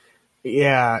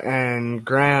 Yeah, and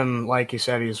Graham, like you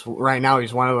said, right now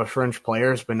he's one of the fringe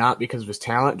players, but not because of his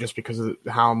talent, just because of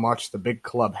how much the big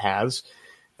club has.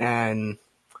 And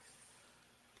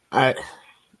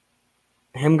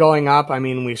him going up, I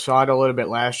mean, we saw it a little bit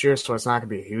last year, so it's not going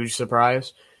to be a huge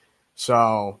surprise.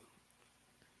 So,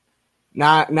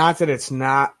 not that it's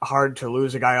not hard to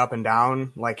lose a guy up and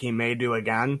down like he may do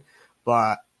again,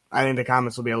 but I think the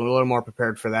Comets will be a little more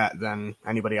prepared for that than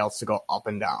anybody else to go up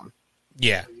and down.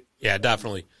 Yeah,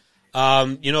 definitely.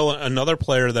 Another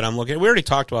player that I'm looking at, we already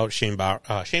talked about Shane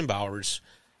Bowers.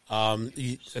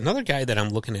 Another guy that I'm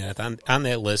looking at on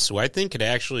that list who I think could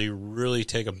actually really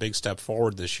take a big step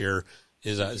forward this year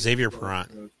is Xavier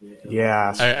Perrant.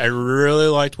 Yeah. I really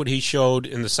liked what he showed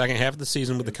in the second half of the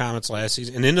season with the Comets last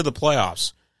season and into the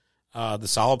playoffs. The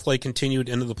solid play continued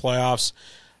into the playoffs.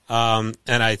 And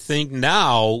I think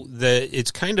now that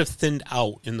it's kind of thinned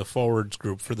out in the forwards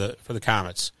group for the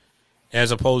Comets,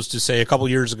 as opposed to, say, a couple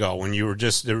years ago when it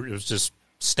was just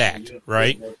stacked,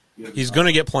 right? He's going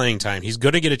to get playing time. He's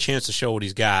going to get a chance to show what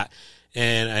he's got.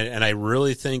 And I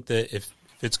really think that if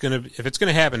it's going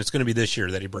to happen, it's going to be this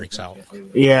year that he breaks out.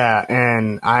 Yeah,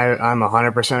 and I'm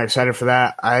 100% excited for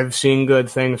that. I've seen good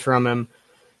things from him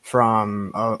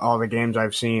from all the games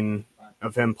I've seen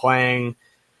of him playing.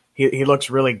 He looks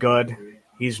really good.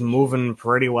 He's moving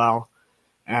pretty well,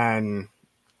 and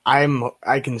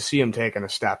I can see him taking a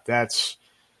step.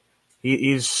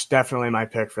 He's definitely my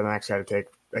pick for the next guy to take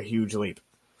a huge leap.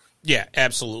 Yeah,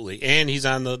 absolutely. And he's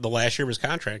on the last year of his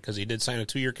contract because he did sign a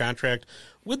 2-year contract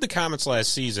with the Comets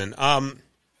last season.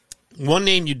 One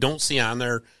name you don't see on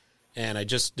there, and I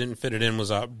just didn't fit it in,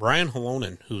 was Brian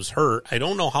Halonen, who's hurt. I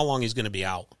don't know how long he's going to be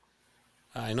out.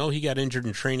 I know he got injured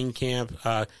in training camp.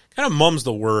 Kind of mum's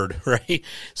the word, right?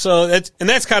 So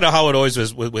that's kind of how it always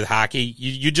is with hockey.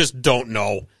 You just don't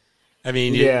know. I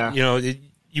mean, yeah.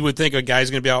 You would think a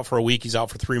guy's going to be out for a week. He's out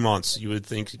for 3 months. You would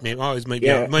think he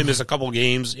might miss a couple of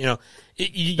games. You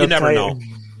never know.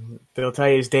 They'll tell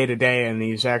you he's day to day, and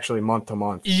he's actually month to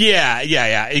month. Yeah,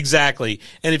 exactly.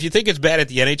 And if you think it's bad at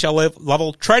the NHL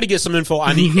level, try to get some info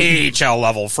on the AHL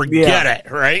level. Forget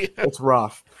it, right? It's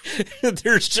rough.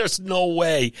 There's just no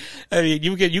way. I mean,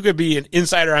 you could be an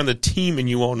insider on the team and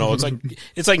you won't know.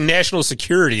 It's like national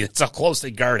security. It's how close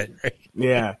they guard it, right?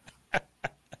 Yeah.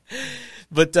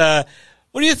 But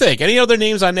what do you think? Any other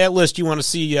names on that list you want to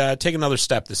see take another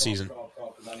step this season?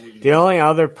 The only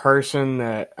other person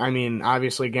that, I mean,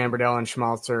 obviously Gambardell and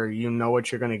Schmaltzer, you know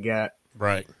what you're going to get.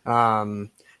 Right.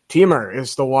 Teamer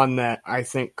is the one that I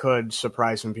think could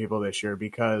surprise some people this year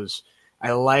because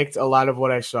I liked a lot of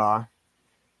what I saw.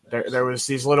 There was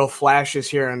these little flashes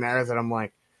here and there that I'm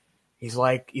like, he's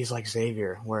like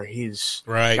Xavier, where he's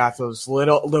got those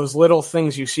little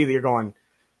things you see that you're going,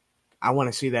 I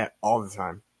want to see that all the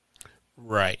time.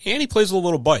 Right. And he plays with a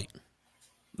little bite.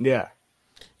 Yeah.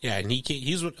 Yeah, and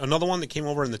he's another one that came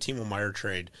over in the Timo Meier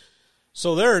trade.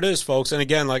 So there it is, folks. And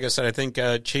again, like I said, I think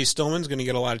Chase Stillman's going to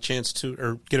get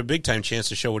get a big time chance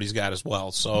to show what he's got as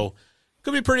well. So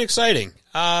could be pretty exciting.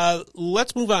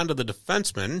 Let's move on to the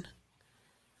defensemen.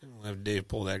 We'll have Dave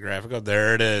pull that graphic up.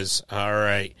 There it is. All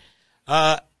right.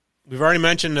 We've already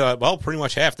mentioned, pretty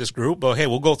much half this group, but hey,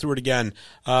 we'll go through it again.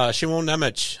 Shimon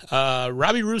Nemec,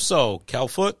 Robbie Russo, Cal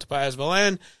Foote, Tobias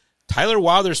Villan, Tyler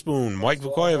Wotherspoon, Mike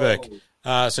Vukovic,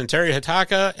 Santeri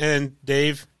Hataka, and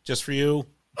Dave, just for you,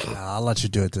 No, I'll let you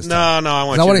do it this time. No, I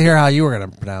 'Cause I want to hear how you were going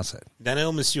to pronounce it.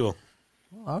 Daniel Monsieur.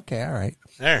 Okay, all right.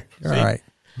 There. You're See? all right.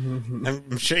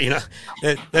 I'm sure,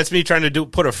 that's me trying to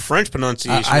put a French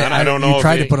pronunciation on. I don't know. You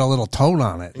tried to put a little tone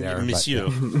on it there. Monsieur.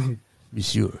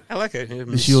 Monsieur. I like it.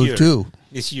 Monsieur, too.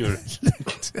 Monsieur.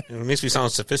 It makes me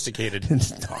sound sophisticated.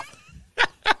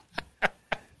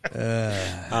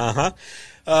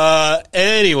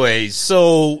 Anyways,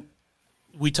 so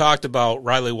we talked about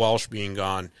Riley Walsh being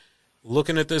gone.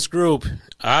 Looking at this group,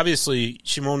 obviously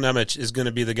Shimon Nemec is going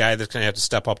to be the guy that's going to have to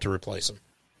step up to replace him.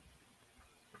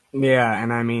 Yeah,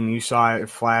 and I mean, you saw it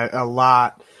a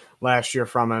lot last year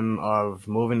from him of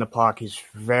moving the puck. He's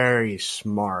very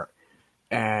smart,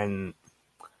 and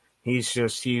he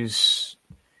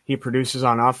produces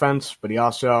on offense, but he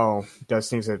also does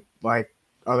things that, like,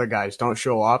 other guys don't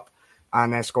show up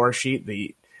on that score sheet.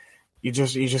 You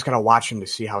just got to watch him to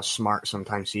see how smart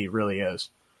sometimes he really is.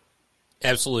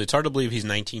 Absolutely. It's hard to believe he's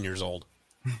 19 years old.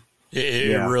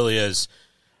 It really is.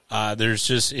 There's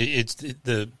just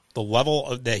the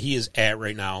level that he is at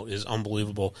right now is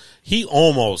unbelievable. He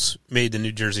almost made the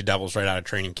New Jersey Devils right out of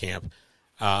training camp.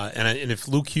 And if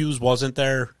Luke Hughes wasn't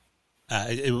there,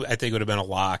 I think it would have been a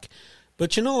lock.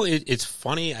 But, it's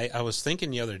funny. I was thinking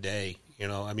the other day,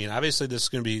 obviously this is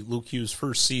going to be Luke Hughes'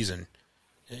 first season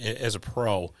as a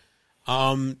pro.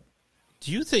 Do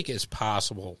you think it's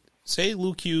possible, say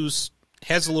Luke Hughes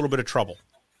has a little bit of trouble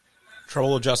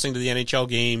adjusting to the NHL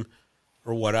game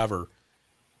or whatever,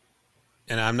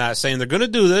 and I'm not saying they're going to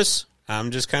do this, I'm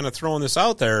just kind of throwing this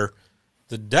out there,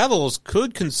 the Devils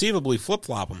could conceivably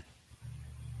flip-flop him.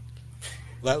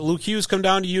 Let Luke Hughes come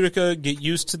down to Utica, get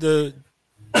used to the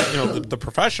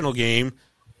professional game,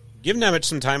 give Nemec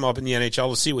some time up in the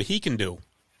NHL to see what he can do.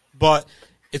 But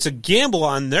it's a gamble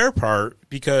on their part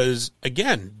because,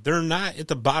 again, they're not at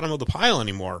the bottom of the pile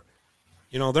anymore.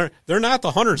 They're not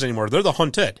the hunters anymore. They're the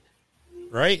hunted,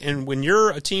 right? And when you're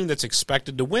a team that's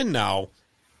expected to win now,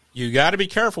 you got to be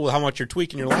careful with how much you're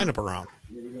tweaking your lineup around.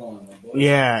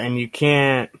 Yeah, and you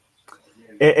can't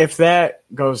 – if that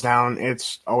goes down,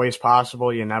 it's always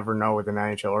possible. You never know with an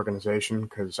NHL organization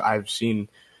because I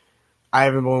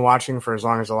haven't been watching for as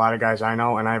long as a lot of guys I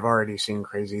know, and I've already seen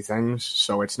crazy things.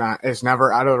 So it's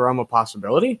never out of the realm of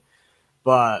possibility.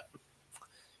 But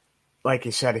like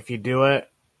you said, if you do it,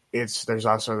 there's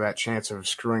also that chance of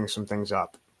screwing some things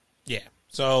up. Yeah.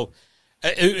 So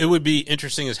it would be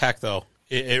interesting as heck, though.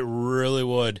 It really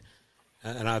would.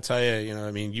 And I'll tell you,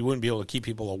 you wouldn't be able to keep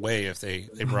people away if they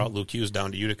brought Luke Hughes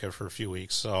down to Utica for a few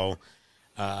weeks. So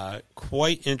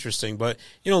quite interesting. But,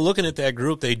 looking at that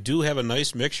group, they do have a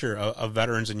nice mixture of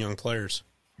veterans and young players.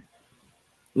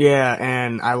 Yeah,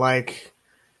 and I like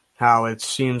how it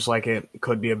seems like it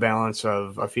could be a balance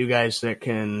of a few guys that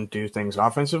can do things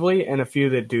offensively and a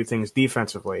few that do things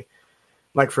defensively.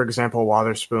 Like, for example,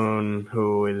 Wotherspoon,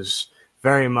 who is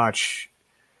very much,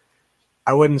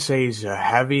 I wouldn't say he's a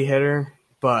heavy hitter,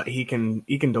 but he can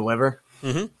deliver.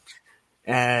 Mm-hmm.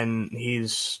 And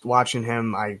he's watching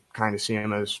him, I kind of see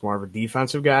him as more of a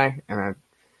defensive guy, and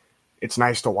it's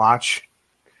nice to watch.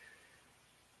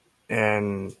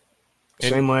 And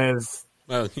same with...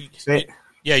 Well,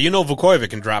 Vukovic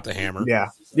can drop the hammer. Yeah.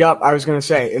 Yep, I was going to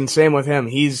say. And same with him.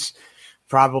 He's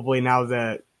probably, now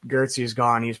that Gertzie's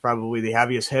gone, he's probably the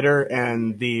heaviest hitter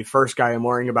and the first guy I'm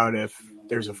worrying about if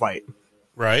there's a fight.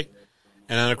 Right.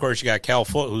 And then, of course, you got Cal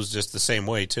Foote, who's just the same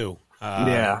way, too.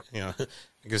 Yeah.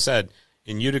 Like I said,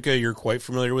 in Utica, you're quite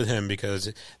familiar with him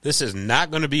because this is not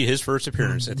going to be his first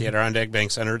appearance at the Adirondack Bank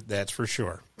Center, that's for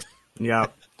sure.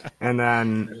 Yep. And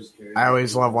then I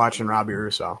always love watching Robbie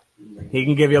Russo. He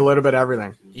can give you a little bit of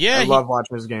everything. Yeah, I love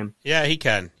watching his game. Yeah, he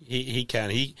can. He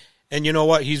can. And you know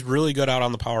what? He's really good out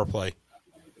on the power play.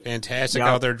 Fantastic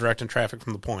out there directing traffic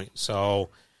from the point. So,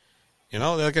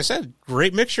 like I said,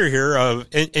 great mixture here of,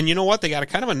 and you know what? They got a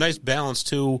kind of a nice balance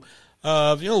too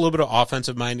of, a little bit of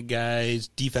offensive minded guys,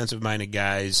 defensive minded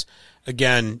guys.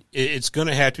 Again, it's going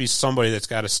to have to be somebody that's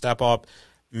got to step up.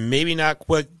 Maybe not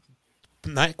quite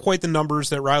the numbers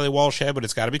that Riley Walsh had, but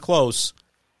it's got to be close.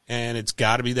 And it's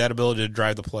got to be that ability to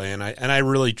drive the play. And I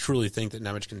really, truly think that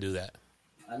Nemec can do that.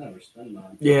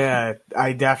 Yeah,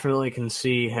 I definitely can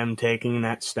see him taking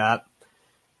that step.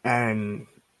 And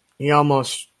he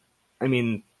almost,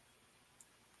 looking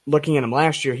at him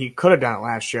last year, he could have done it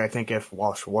last year, I think, if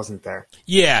Walsh wasn't there.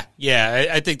 Yeah,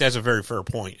 I think that's a very fair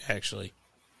point, actually.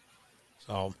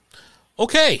 So,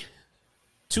 okay.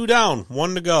 2 down,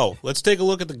 1 to go. Let's take a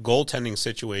look at the goaltending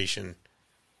situation.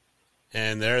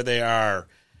 And there they are.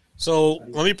 So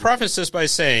let me preface this by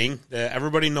saying that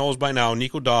everybody knows by now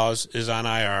Nico Dawes is on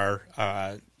IR.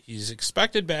 He's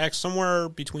expected back somewhere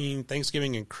between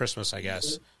Thanksgiving and Christmas, I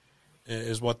guess,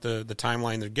 is what the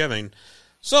timeline they're giving.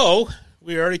 So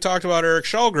we already talked about Eric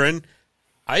Shalgren.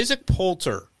 Isaac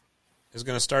Poulter is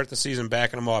going to start the season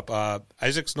backing him up.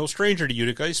 Isaac's no stranger to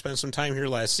Utica. He spent some time here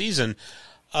last season.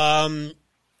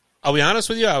 I'll be honest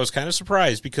with you, I was kind of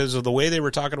surprised because of the way they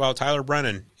were talking about Tyler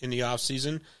Brennan in the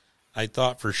offseason. I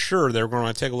thought for sure they were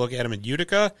going to take a look at him in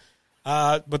Utica,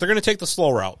 but they're going to take the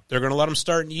slow route. They're going to let him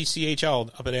start in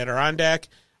ECHL up at Adirondack.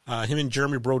 Him and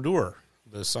Jeremy Brodeur,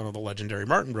 the son of the legendary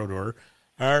Martin Brodeur,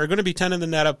 are going to be tending the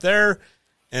net up there,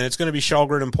 and it's going to be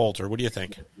Shalgren and Poulter. What do you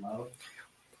think?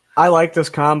 I like this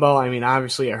combo. I mean,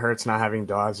 obviously it hurts not having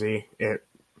Dawsey.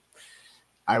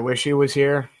 I wish he was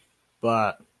here,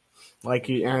 but like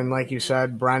you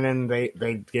said, Brennan,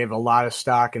 they gave a lot of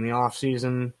stock in the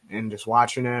offseason, and just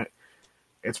watching it,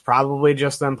 it's probably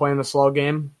just them playing the slow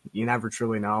game. You never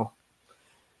truly know.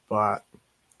 But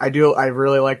I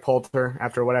really like Poulter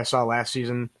after what I saw last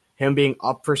season. Him being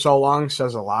up for so long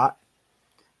says a lot,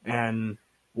 and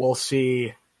we'll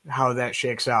see how that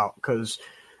shakes out because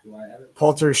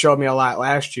Poulter showed me a lot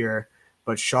last year,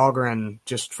 but Shalgren,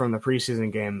 just from the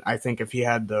preseason game, I think if he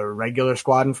had the regular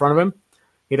squad in front of him,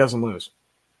 he doesn't lose.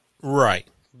 Right.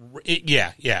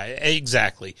 Yeah,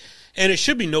 exactly. And it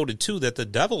should be noted, too, that the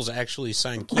Devils actually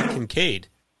signed Keith Kincaid.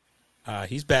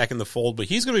 He's back in the fold, but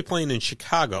he's going to be playing in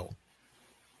Chicago,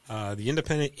 the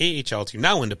independent AHL team,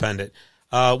 now independent,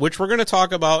 which we're going to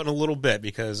talk about in a little bit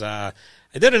because I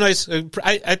did a nice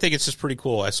I think it's just pretty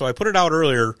cool. So I put it out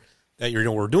earlier that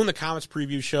we're doing the Comets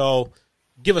preview show.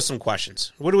 Give us some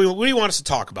questions. What do you want us to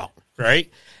talk about,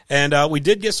 right? And we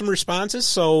did get some responses,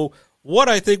 so what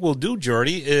I think we'll do,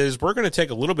 Jordy, is we're going to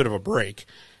take a little bit of a break.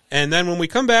 And then when we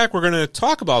come back, we're going to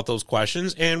talk about those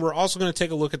questions, and we're also going to take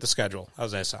a look at the schedule.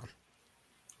 How's that sound?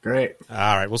 Great. All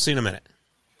right, we'll see you in a minute.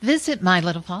 Visit My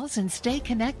Little Falls and stay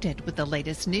connected with the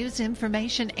latest news,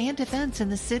 information, and events in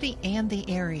the city and the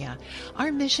area.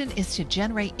 Our mission is to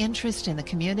generate interest in the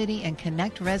community and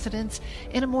connect residents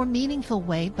in a more meaningful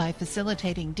way by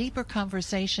facilitating deeper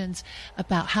conversations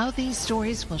about how these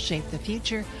stories will shape the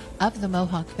future of the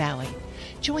Mohawk Valley.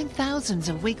 Join thousands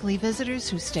of weekly visitors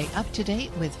who stay up to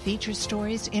date with feature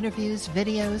stories, interviews,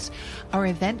 videos, our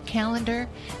event calendar,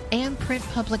 and print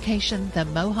publication, the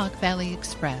Mohawk Valley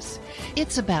Express.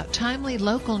 It's about timely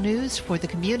local news for the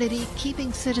community,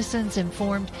 keeping citizens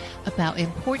informed about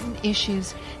important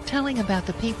issues, telling about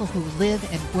the people who live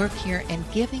and work here,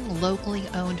 and giving locally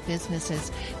owned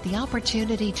businesses the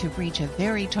opportunity to reach a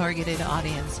very targeted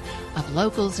audience of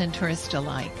locals and tourists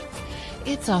alike.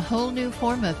 It's a whole new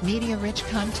form of media-rich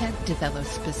content developed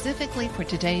specifically for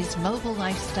today's mobile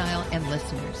lifestyle and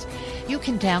listeners. You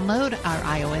can download our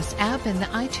iOS app in the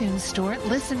iTunes Store,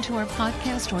 listen to our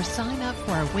podcast, or sign up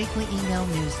for our weekly email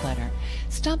newsletter.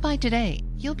 Stop by today.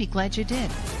 You'll be glad you did.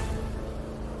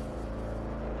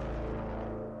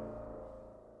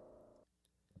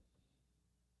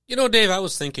 You know, Dave, I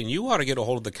was thinking you ought to get a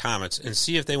hold of the Comets and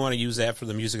see if they want to use that for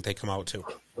the music they come out to.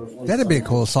 That'd be a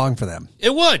cool song for them.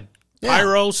 It would. Yeah.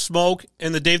 Pyro, smoke,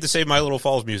 and the Dave to Save My Little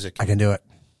Falls music. I can do it.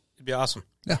 It'd be awesome.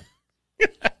 Yeah.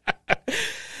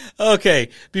 Okay,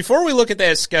 before we look at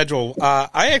that schedule,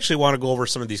 I actually want to go over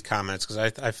some of these comments because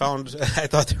I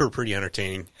thought they were pretty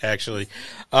entertaining, actually.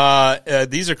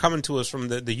 These are coming to us from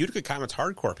the Utica Comets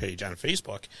hardcore page on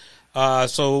Facebook.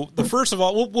 So the first of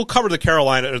all, we'll cover the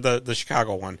Carolina or the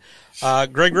Chicago one.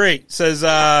 Greg Rate says,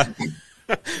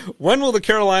 when will the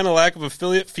Carolina lack of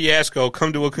affiliate fiasco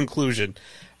come to a conclusion?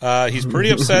 He's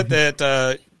pretty upset that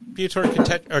Pyotr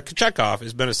Kochetkov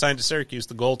has been assigned to Syracuse,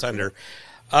 the goaltender.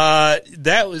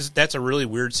 That's a really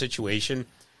weird situation.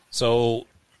 So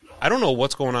I don't know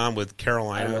what's going on with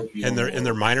Carolina and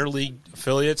their minor league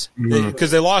affiliates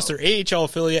because they lost their AHL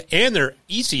affiliate and their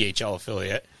ECHL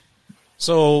affiliate.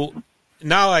 So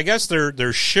now I guess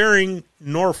they're sharing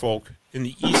Norfolk in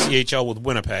the ECHL with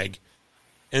Winnipeg,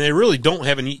 and they really don't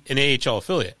have an AHL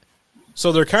affiliate.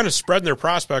 So they're kind of spreading their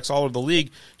prospects all over the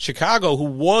league. Chicago, who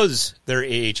was their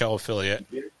AHL affiliate,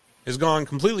 has gone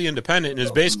completely independent and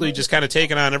is basically just kind of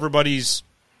taking on everybody's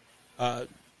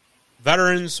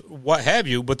veterans, what have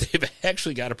you, but they've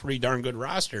actually got a pretty darn good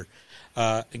roster.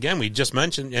 Again, we just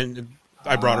mentioned, and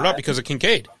I brought it up because of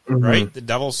Kincaid, right? The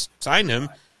Devils signed him.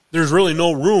 There's really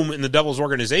no room in the Devils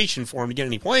organization for him to get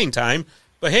any playing time.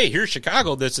 But, hey, here's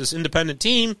Chicago. That's this independent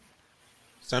team.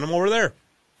 Send him over there.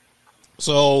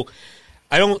 So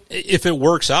if it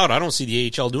works out, I don't see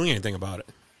the AHL doing anything about it.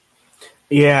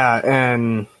 Yeah,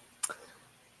 and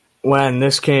when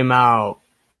this came out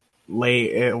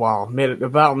mid-off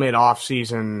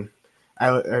season,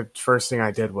 first thing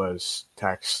I did was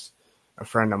text a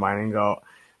friend of mine and go,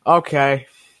 okay,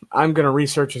 I'm going to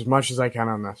research as much as I can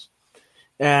on this.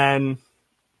 And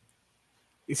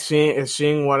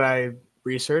seeing what I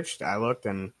researched, I looked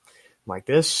and I'm like,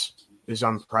 this is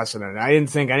unprecedented. I didn't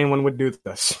think anyone would do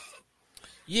this.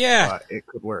 Yeah. But it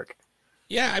could work.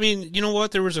 Yeah, I mean, you know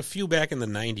what? There was a few back in the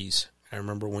 90s. I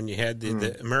remember when you had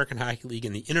the American Hockey League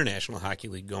and the International Hockey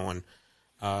League going,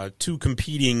 two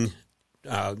competing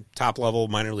top-level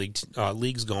minor league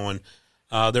leagues going.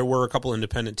 There were a couple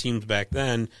independent teams back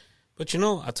then. But,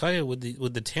 I'll tell you,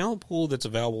 with the talent pool that's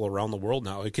available around the world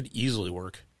now, it could easily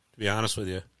work, to be honest with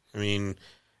you. I mean,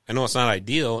 I know it's not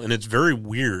ideal, and it's very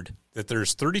weird that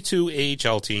there's 32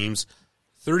 AHL teams,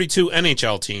 32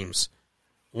 NHL teams.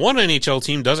 One NHL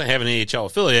team doesn't have an AHL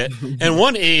affiliate, and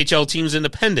one AHL team's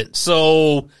independent.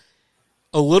 So,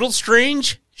 a little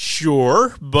strange,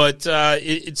 sure, but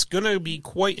it's going to be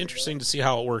quite interesting to see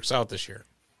how it works out this year.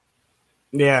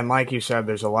 Yeah, and like you said,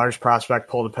 there's a large prospect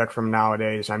pool to pick from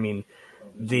nowadays. I mean,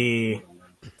 the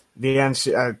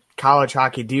college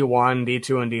hockey D1,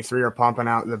 D2, and D3 are pumping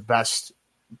out the best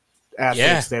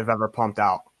athletes they've ever pumped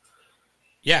out.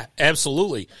 Yeah,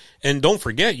 absolutely. And don't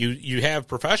forget, you have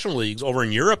professional leagues over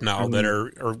in Europe now that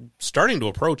are starting to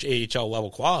approach AHL level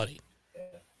quality.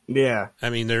 Yeah. I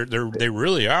mean, they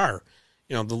really are.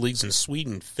 The leagues in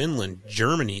Sweden, Finland,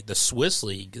 Germany, the Swiss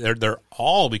league, they're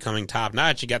all becoming top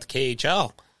notch. You got the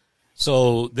KHL.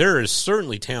 So there is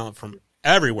certainly talent from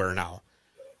everywhere now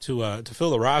to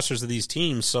fill the rosters of these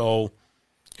teams. So,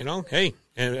 hey,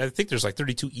 and I think there's like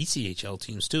 32 ECHL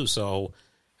teams too. So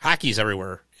hockey's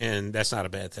everywhere, and that's not a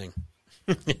bad thing.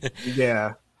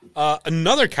 Yeah.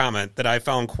 Another comment that I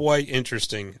found quite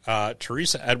interesting,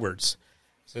 Teresa Edwards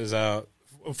says,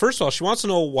 first of all, she wants to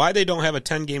know why they don't have a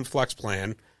 10-game flex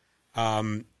plan.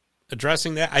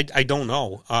 Addressing that, I don't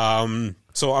know.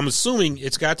 So I'm assuming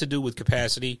it's got to do with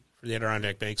capacity for the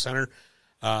Adirondack Bank Center.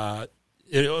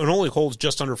 It only holds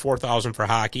just under 4,000 for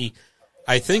hockey.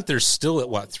 I think there's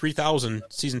still at, 3,000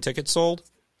 season tickets sold,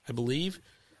 I believe.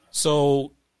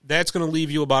 So that's going to leave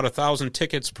you about 1,000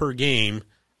 tickets per game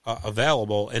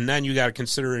available, and then you got to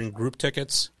consider in group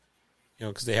tickets,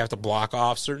 because they have to block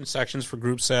off certain sections for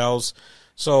group sales.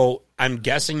 So I'm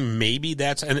guessing maybe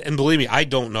that's, and believe me, I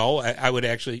don't know. I would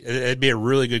actually, it'd be a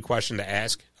really good question to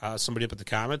ask somebody up at the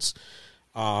Comets.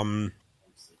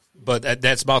 But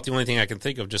that's about the only thing I can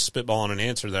think of, just spitballing an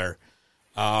answer there.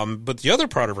 But the other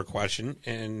part of her question,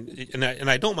 and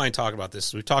I don't mind talking about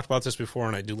this. We've talked about this before,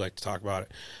 and I do like to talk about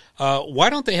it.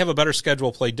 Why don't they have a better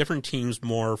schedule, play different teams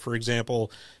more? For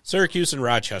example, Syracuse and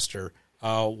Rochester.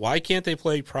 Why can't they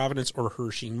play Providence or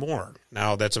Hershey more?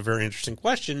 Now, that's a very interesting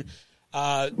question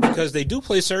because they do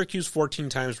play Syracuse 14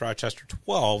 times, Rochester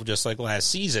 12, just like last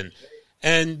season.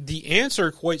 And the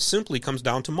answer, quite simply, comes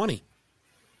down to money.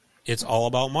 It's all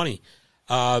about money.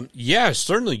 Yeah,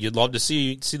 certainly you'd love to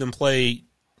see them play,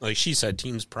 like she said,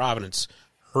 teams Providence,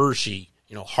 Hershey,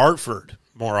 Hartford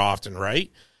more often, right?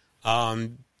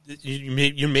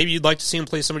 Maybe you'd like to see them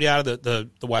play somebody out of the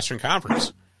Western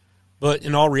Conference. But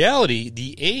in all reality,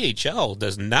 the AHL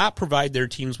does not provide their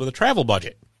teams with a travel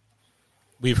budget.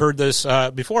 We've heard this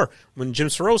before. When Jim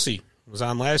Sorosi was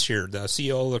on last year, the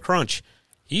CEO of the Crunch,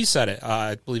 he said it.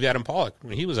 I believe Adam Pollock,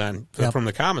 when he was on from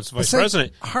the Comets, vice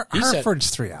president. Hartford's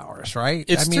 3 hours, right?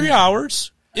 It's 3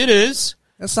 hours. It is.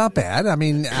 That's not bad. I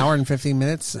mean, hour and 15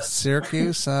 minutes,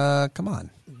 Syracuse, come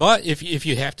on. But if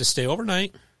you have to stay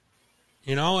overnight,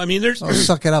 there's...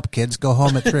 suck it up, kids. Go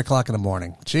home at 3 o'clock in the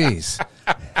morning. Jeez.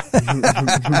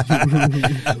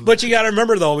 But you got to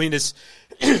remember, though, it's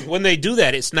when they do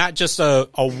that, it's not just a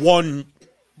one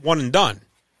and done.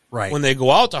 Right. When they go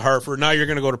out to Hartford, now you're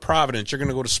going to go to Providence. You're going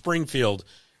to go to Springfield,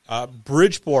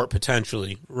 Bridgeport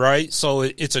potentially, right? So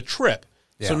it's a trip.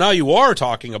 Yeah. So now you are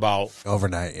talking about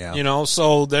overnight, yeah.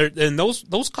 So and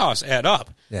those costs add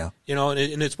up. Yeah.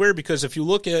 And it's weird because if you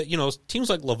look at teams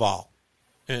like Laval,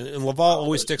 and Laval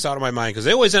always sticks out of my mind because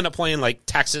they always end up playing like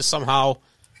Texas somehow,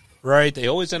 right? They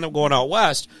always end up going out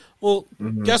west. Well,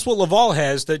 guess what Laval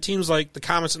has that teams like the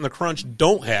Comets and the Crunch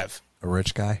don't have? A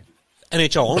rich guy.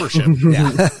 NHL ownership.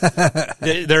 Yeah.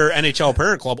 Their NHL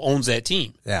parent club owns that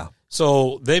team. Yeah.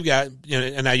 So they've got,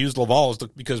 and I use Laval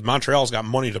because Montreal's got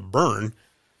money to burn.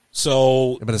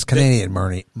 So, but it's Canadian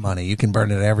money. You can burn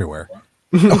it everywhere.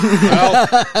 Well,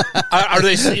 are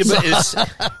they?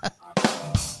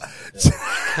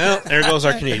 Well, there goes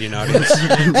our Canadian audience. So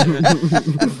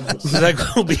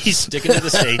that will be sticking to the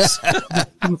States.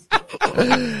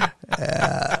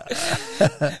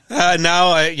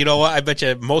 Now, you know what? I bet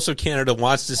you most of Canada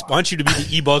wants you to be the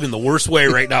e-bug in the worst way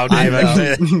right now, Dave.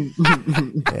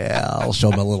 Yeah, I'll show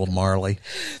them a little Marley.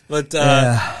 But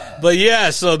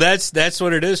yeah, so that's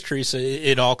what it is, Teresa.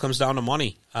 It all comes down to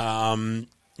money. And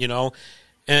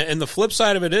the flip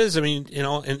side of it is,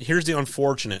 and here's the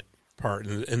unfortunate part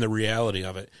and the reality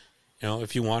of it. You know,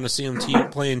 if you want to see them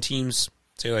playing teams,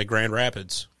 say like Grand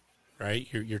Rapids, right?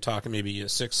 You're talking maybe a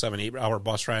 6, 7, 8 hour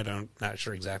bus ride. I'm not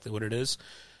sure exactly what it is,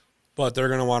 but they're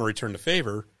going to want to return the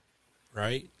favor,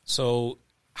 right? So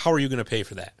how are you going to pay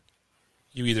for that?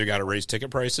 You either got to raise ticket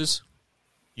prices,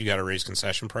 you got to raise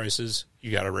concession prices,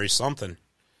 you got to raise something.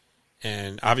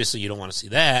 And obviously you don't want to see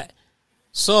that.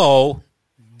 So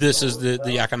this is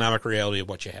the economic reality of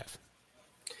what you have.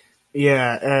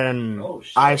 Yeah, and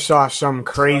I saw some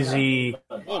crazy.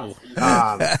 Is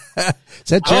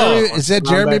that Jeremy? Is that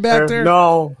Jeremy back there?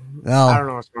 No, I don't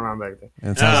know what's going on back there.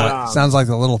 It sounds like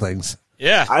the little things.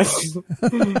 Yeah, I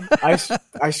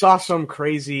saw some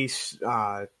crazy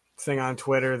thing on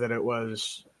Twitter that it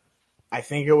was. I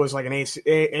think it was like an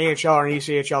AHL or an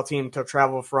ECHL team to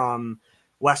travel from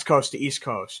West Coast to East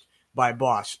Coast by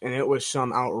bus, and it was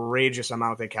some outrageous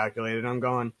amount they calculated. I'm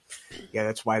going, yeah,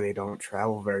 that's why they don't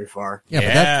travel very far. Yeah,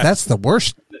 but that's the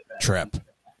worst trip,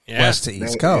 west to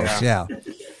East Coast. Yeah.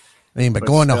 I mean, but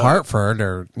going to Hartford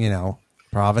or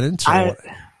Providence. I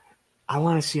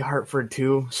want to see Hartford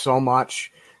too so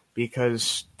much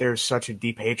because there's such a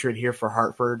deep hatred here for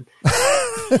Hartford.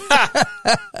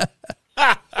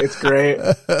 It's great.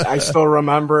 I still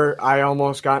remember I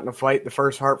almost got in a fight the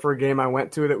first Hartford game I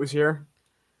went to that was here.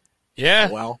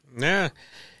 Yeah. Well, yeah.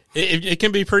 It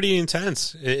can be pretty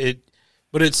intense.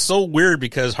 But it's so weird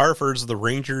because Hartford's the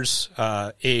Rangers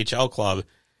AHL club,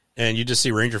 and you just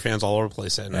see Ranger fans all over the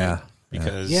place at night.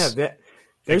 Yeah.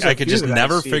 Because I could just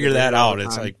never figure that out.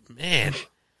 It's like, man,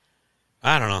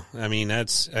 I don't know. I mean,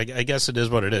 I guess it is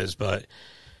what it is, but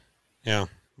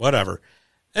whatever.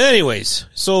 Anyways,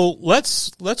 so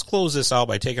let's close this out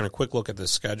by taking a quick look at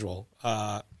this schedule.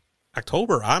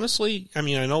 October, honestly, I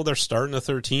mean, I know they're starting the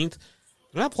 13th.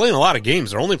 They're not playing a lot of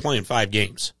games. They're only playing 5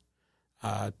 games.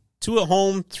 2 at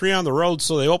home, 3 on the road,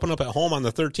 so they open up at home on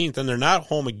the 13th, and they're not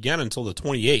home again until the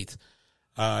 28th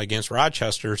against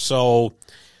Rochester. So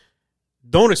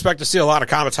don't expect to see a lot of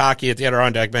Comets hockey at the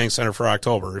Adirondack Bank Center for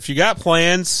October. If you got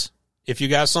plans, if you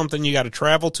got something you got to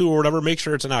travel to or whatever, make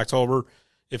sure it's in October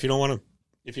if you don't want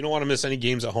to miss any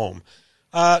games at home.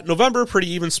 November,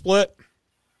 pretty even split.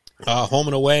 Home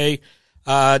and away.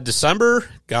 December,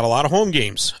 got a lot of home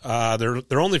games.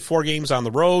 They're only 4 games on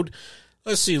the road.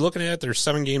 Let's see, looking at it, there's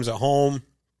 7 games at home.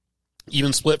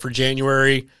 Even split for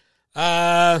January.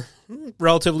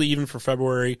 Relatively even for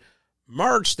February.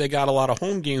 March, they got a lot of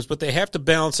home games, but they have to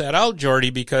balance that out,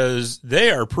 Jordy, because they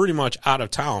are pretty much out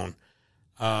of town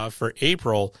for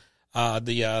April.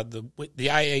 The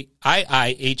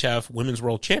IIHF Women's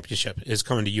World Championship is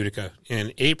coming to Utica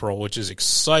in April, which is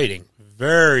exciting.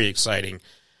 Very exciting.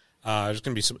 There's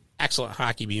going to be some excellent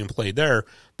hockey being played there,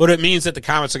 but it means that the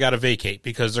Comets have got to vacate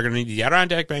because they're going to need the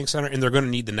Adirondack Bank Center and they're going to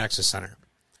need the Nexus Center.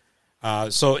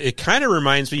 So it kind of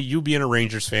reminds me, you being a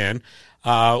Rangers fan,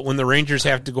 when the Rangers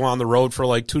have to go on the road for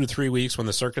like 2 to 3 weeks when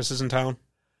the circus is in town.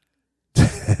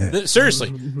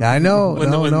 Seriously. I know.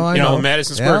 I know.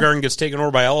 Madison Square Garden gets taken over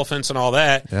by elephants and all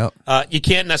that. Yep. You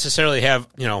can't necessarily have,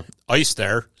 ice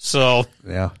there. So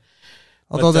yeah.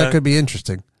 Although that could be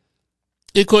interesting.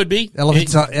 It could be.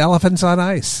 Elephants on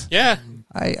ice. Yeah.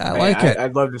 I like it.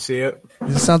 I'd love to see it.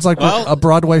 It sounds like a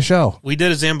Broadway show. We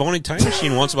did a Zamboni time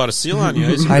machine once about a seal on the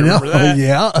ice. I know. That.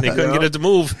 Yeah. They couldn't get it to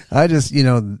move. I just,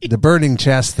 the burning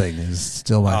chest thing is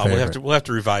still my favorite. We'll have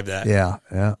to revive that.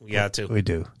 Yeah. We got to. We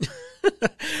do.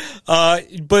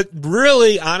 But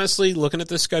really, honestly, looking at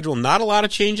this schedule, not a lot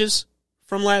of changes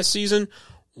from last season.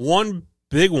 One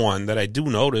big one that I do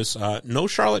notice, no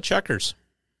Charlotte Checkers.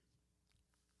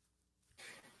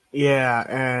 Yeah,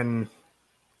 and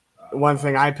one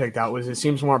thing I picked out was it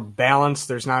seems more balanced.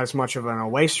 There's not as much of an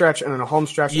away stretch and then a home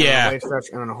stretch and an away stretch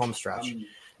and then a home stretch.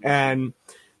 And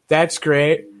that's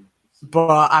great,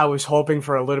 but I was hoping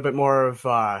for a little bit more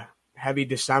of heavy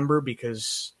December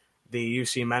because the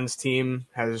UC men's team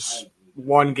has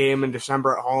 1 game in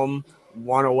December at home,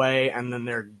 1 away, and then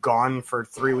they're gone for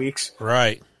 3 weeks.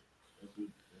 Right.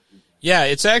 Yeah,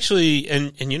 it's actually,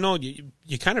 and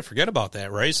you kind of forget about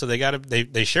that, right? So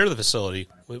they share the facility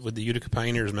with the Utica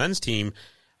Pioneers men's team,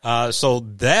 so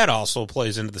that also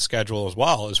plays into the schedule as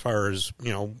well, as far as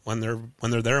when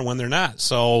they're there and when they're not.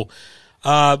 So,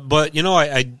 but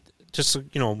I just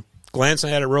glancing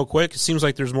at it real quick, it seems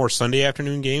like there's more Sunday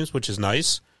afternoon games, which is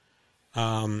nice.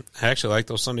 I actually like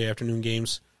those Sunday afternoon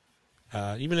games,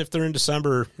 even if they're in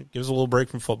December. It gives a little break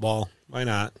from football. Why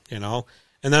not?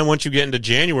 And then once you get into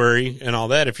January and all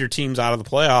that, if your team's out of the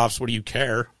playoffs, what do you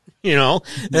care? And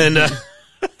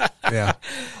yeah.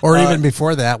 Or even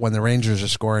before that, when the Rangers are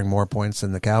scoring more points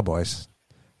than the Cowboys.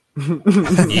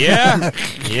 Yeah.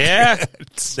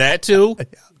 That too.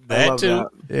 That too.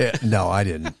 Yeah. No, I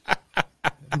didn't.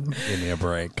 Give me a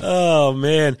break. Oh,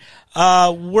 man.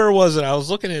 Where was it? I was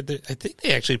looking at I think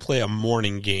they actually play a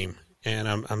morning game. And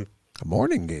I'm a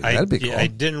morning game. That'd be cool. I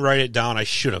didn't write it down. I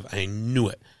should have. I knew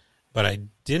it. But I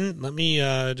didn't. Let me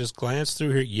just glance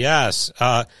through here. Yes.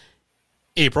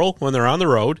 April, when they're on the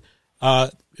road,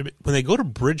 when they go to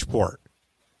Bridgeport.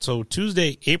 So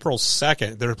Tuesday, April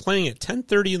 2nd, they're playing at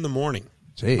 10:30 in the morning.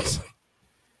 Jeez.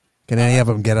 Can any of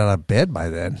them get out of bed by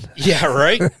then? Yeah,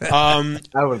 right? I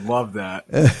would love that.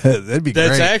 That'd be great.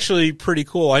 That's actually pretty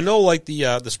cool. I know, like,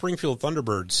 the Springfield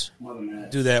Thunderbirds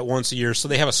do that once a year, so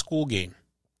they have a school game.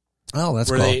 Oh, that's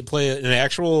where cool. Where they play an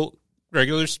actual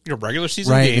regular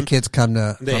season right, game. The kids come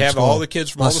to They have school, all the kids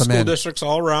from all the school districts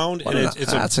all around. And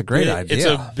that's a great idea. It's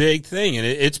a big thing, and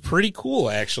it's pretty cool,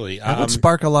 actually. It would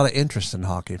spark a lot of interest in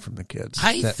hockey from the kids.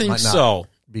 I think so.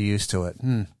 Be used to it.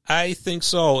 I think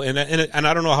so, and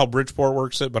I don't know how Bridgeport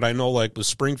works it, but I know, like, with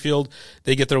Springfield,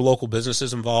 they get their local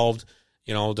businesses involved,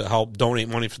 to help donate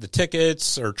money for the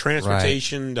tickets or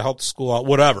transportation to help the school out,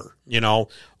 whatever,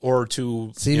 or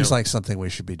to seems like something we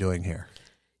should be doing here.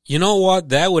 You know what?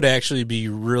 That would actually be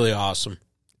really awesome.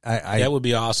 That would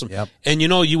be awesome. Yep. And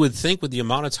you would think with the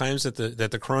amount of times that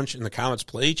the Crunch and the Comets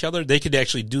play each other, they could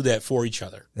actually do that for each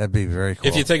other. That'd be very cool.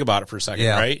 If you think about it for a second,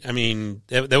 right? I mean,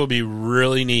 that would be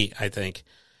really neat, I think.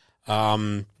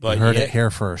 But you heard it here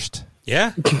first.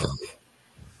 Yeah.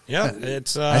 Yeah,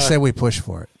 it's I say we push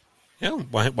for it. Yeah,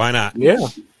 why not? Yeah.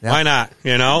 Why not?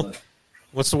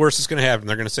 What's the worst that's going to happen?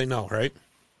 They're going to say no, right?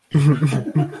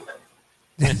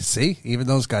 See, even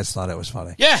those guys thought it was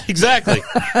funny. Yeah, exactly.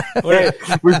 Hey,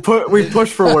 we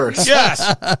push for worse.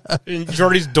 Yes, in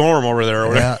Jordy's dorm over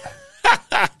there.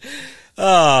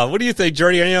 What do you think,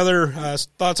 Jordy? Any other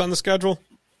thoughts on the schedule?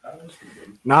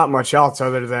 Not much else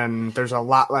other than there's a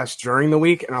lot less during the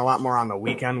week and a lot more on the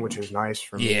weekend, which is nice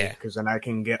for me because then I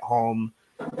can get home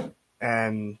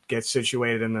and get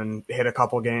situated and then hit a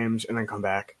couple games and then come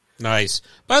back. Nice.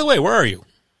 By the way, where are you?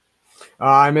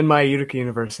 I'm in my Utica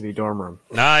University dorm room.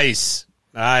 Nice.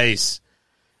 The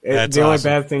only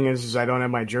bad thing is I don't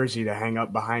have my jersey to hang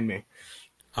up behind me.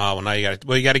 Oh, well, now you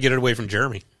got to get it away from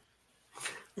Jeremy.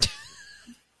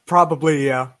 Probably,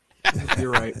 yeah.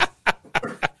 You're right.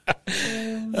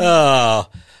 Oh,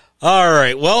 all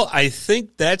right. Well, I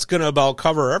think that's going to about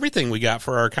cover everything we got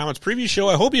for our Comets preview show.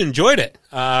 I hope you enjoyed it.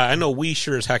 I know we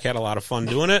sure as heck had a lot of fun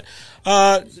doing it.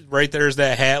 Right there's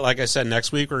that hat. Like I said,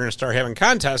 next week we're going to start having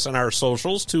contests on our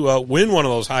socials to win one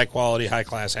of those high-quality,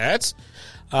 high-class hats.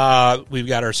 We've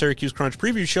got our Syracuse Crunch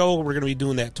preview show. We're going to be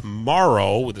doing that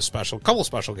tomorrow with a couple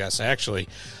special guests, actually.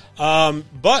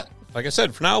 But like I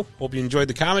said, for now, hope you enjoyed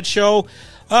the Comets show.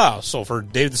 So for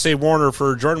Dave the Save Warner,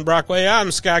 for Jordan Brockway,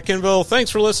 I'm Scott Kinville.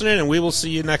 Thanks for listening, and we will see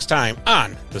you next time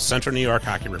on the Central New York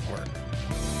Hockey Report.